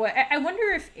part of what I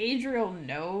wonder if Adriel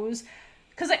knows,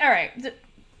 because like, all right,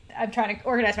 I'm trying to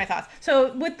organize my thoughts.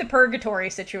 So with the purgatory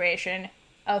situation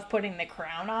of putting the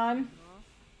crown on.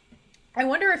 I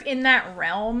wonder if in that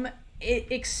realm it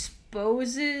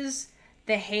exposes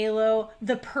the Halo,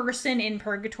 the person in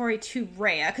purgatory, to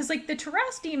Rhea. Because, like, the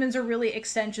Tarask demons are really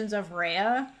extensions of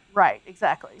Rhea. Right,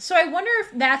 exactly. So I wonder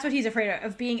if that's what he's afraid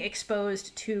of being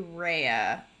exposed to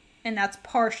Rhea. And that's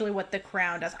partially what the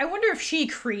crown does. I wonder if she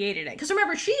created it. Because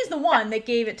remember, she's the one that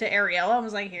gave it to Ariel. I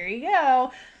was like, here you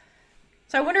go.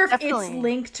 So I wonder if it's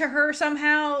linked to her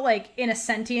somehow, like, in a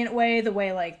sentient way, the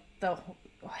way, like, the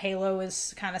Halo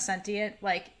is kind of sentient,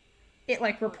 like it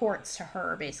like reports to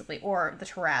her basically, or the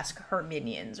Tarask, her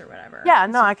minions or whatever. Yeah,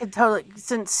 no, I could totally,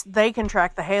 since they can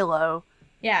track the Halo.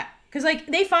 Yeah, because like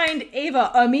they find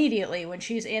Ava immediately when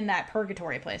she's in that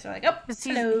purgatory place. They're like, oh,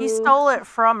 he stole it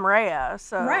from Rhea,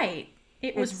 so right,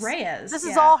 it was Rhea's. This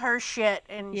is all her shit,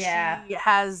 and she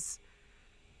has.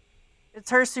 It's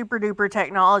her super duper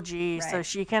technology, so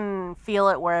she can feel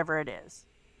it wherever it is.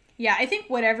 Yeah, I think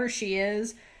whatever she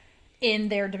is in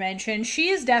their dimension, she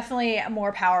is definitely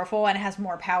more powerful and has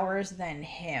more powers than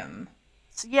him.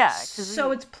 Yeah.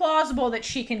 So it's plausible that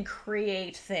she can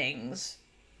create things.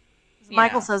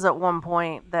 Michael says at one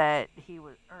point that he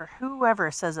was, or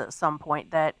whoever says at some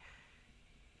point that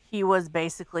he was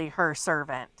basically her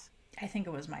servant. I think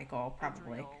it was Michael,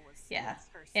 probably. Was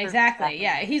Exactly.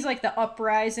 Yeah, he's like the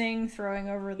uprising throwing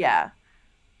over the... Yeah.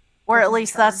 Or at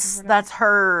least that's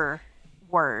her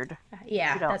word.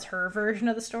 Yeah, that's her version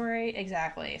of the story.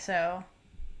 Exactly. So,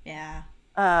 yeah.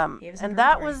 And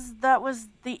that was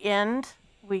the end.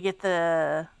 We get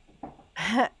the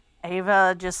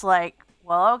Ava just like,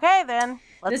 well, okay then,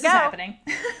 let's go. This is happening.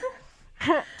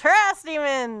 Trash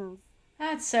demons.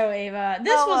 That's so Ava.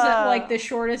 This was like the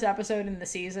shortest episode in the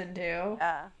season too.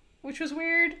 Yeah. Which was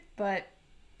weird, but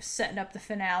setting up the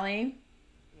finale.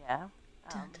 Yeah.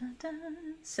 Dun, dun, dun.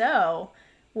 So,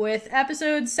 with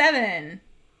episode 7,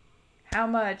 how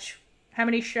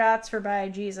many shots for By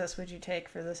Jesus would you take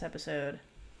for this episode?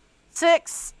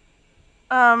 6.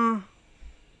 They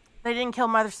didn't kill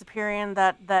Mother Superior,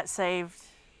 that saved.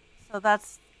 So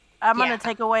that's I'm gonna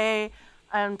take away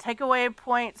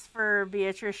points for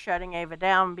Beatrice shutting Ava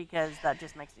down because that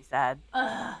just makes me sad.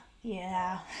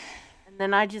 Yeah. And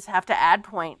then I just have to add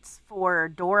points for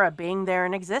Dora being there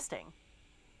and existing.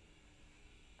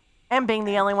 And being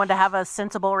the only one to have a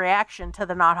sensible reaction to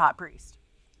the not hot priest.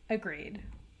 Agreed.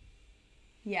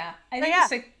 Yeah. I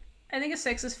think a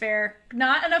 6 is fair.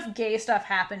 Not enough gay stuff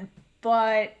happened,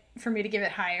 but for me to give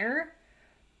it higher.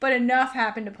 But enough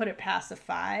happened to put it past a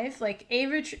 5. Like,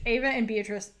 Ava and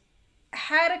Beatrice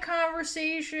had a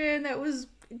conversation that was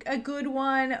a good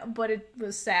one, but it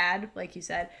was sad, like you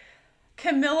said.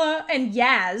 Camilla and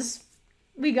Yaz,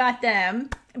 we got them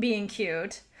being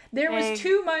cute. There was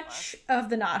too much of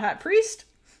the not hot priest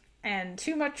and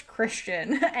too much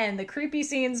Christian and the creepy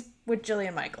scenes with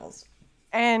Jillian Michaels.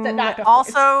 And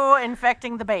also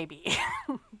infecting the baby.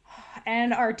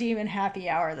 And our demon happy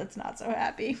hour that's not so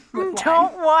happy.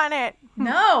 Don't want it.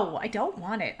 No, I don't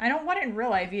want it. I don't want it in real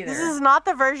life either. This is not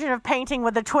the version of painting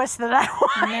with a twist that I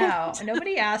want. No,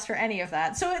 nobody asked for any of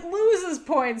that. So it loses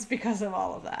points because of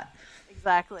all of that.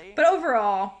 Exactly. But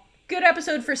overall, good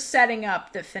episode for setting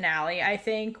up the finale, I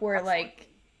think, where like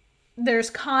there's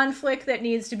conflict that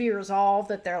needs to be resolved,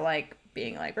 that they're like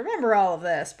being like, remember all of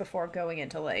this before going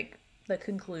into like the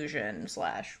conclusion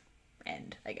 /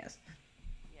 end, I guess.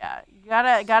 Yeah, you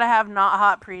gotta have not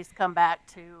hot priest come back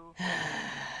to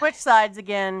switch sides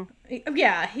again.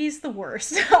 Yeah, he's the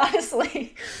worst,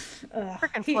 honestly.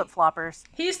 Freaking flip-floppers.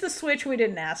 He's the switch we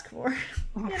didn't ask for.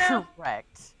 You know?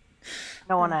 Correct.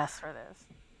 No one asked for this.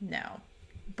 No.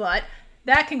 But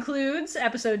that concludes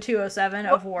episode 207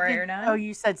 of Warrior Nun. Oh,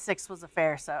 you said 6 was a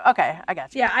fair, so okay, I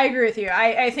got you. Yeah, I agree with you.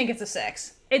 I think it's a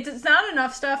 6. It's not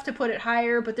enough stuff to put it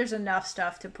higher, but there's enough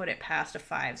stuff to put it past a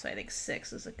 5, so I think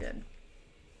 6 is a good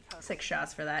 6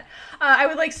 shots for that. I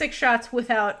would like 6 shots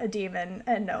without a demon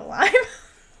and no lime.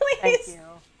 Please. Thank you.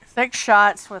 6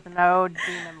 shots with no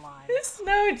demon limes.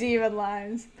 No demon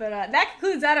limes. But that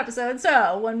concludes that episode.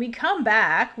 So when we come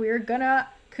back, we're gonna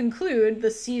conclude the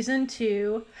season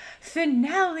 2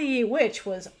 finale, which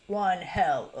was one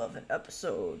hell of an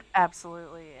episode.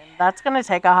 Absolutely. And that's gonna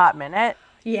take a hot minute.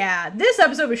 Yeah, this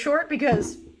episode was short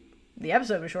because the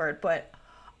episode was short, but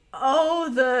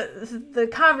the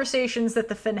conversations that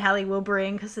the finale will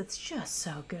bring, because it's just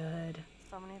so good.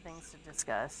 So many things to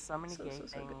discuss. So many gay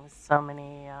things. So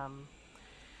many,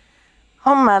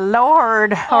 oh my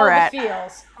lord. All right. The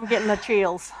feels. I'm getting the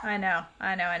chills. I know.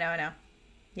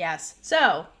 Yes.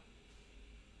 So,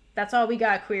 that's all we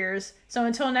got, queers. So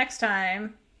until next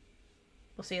time,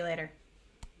 we'll see you later.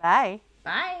 Bye.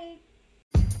 Bye.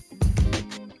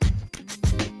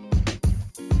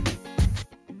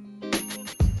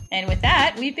 And with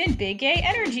that, we've been Big Gay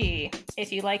Energy.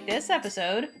 If you like this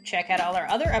episode, check out all our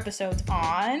other episodes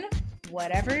on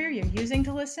whatever you're using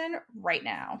to listen right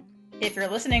now. If you're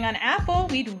listening on Apple,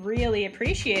 we'd really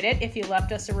appreciate it if you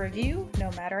left us a review,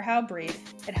 no matter how brief.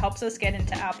 It helps us get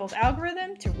into Apple's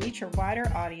algorithm to reach a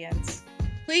wider audience.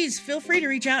 Please feel free to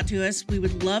reach out to us. We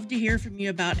would love to hear from you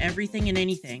about everything and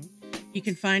anything. You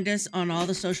can find us on all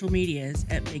the social medias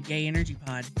at Big Gay Energy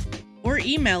Pod, or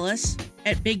email us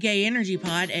at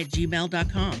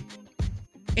biggayenergypod@gmail.com.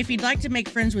 If you'd like to make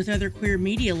friends with other queer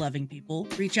media loving people,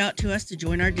 reach out to us to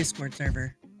join our Discord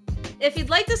server. If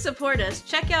you'd like to support us,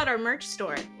 check out our merch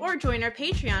store or join our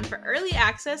Patreon for early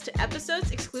access to episodes,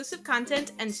 exclusive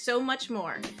content, and so much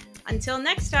more. Until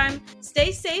next time,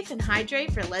 stay safe and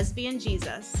hydrate for Lesbian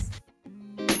Jesus.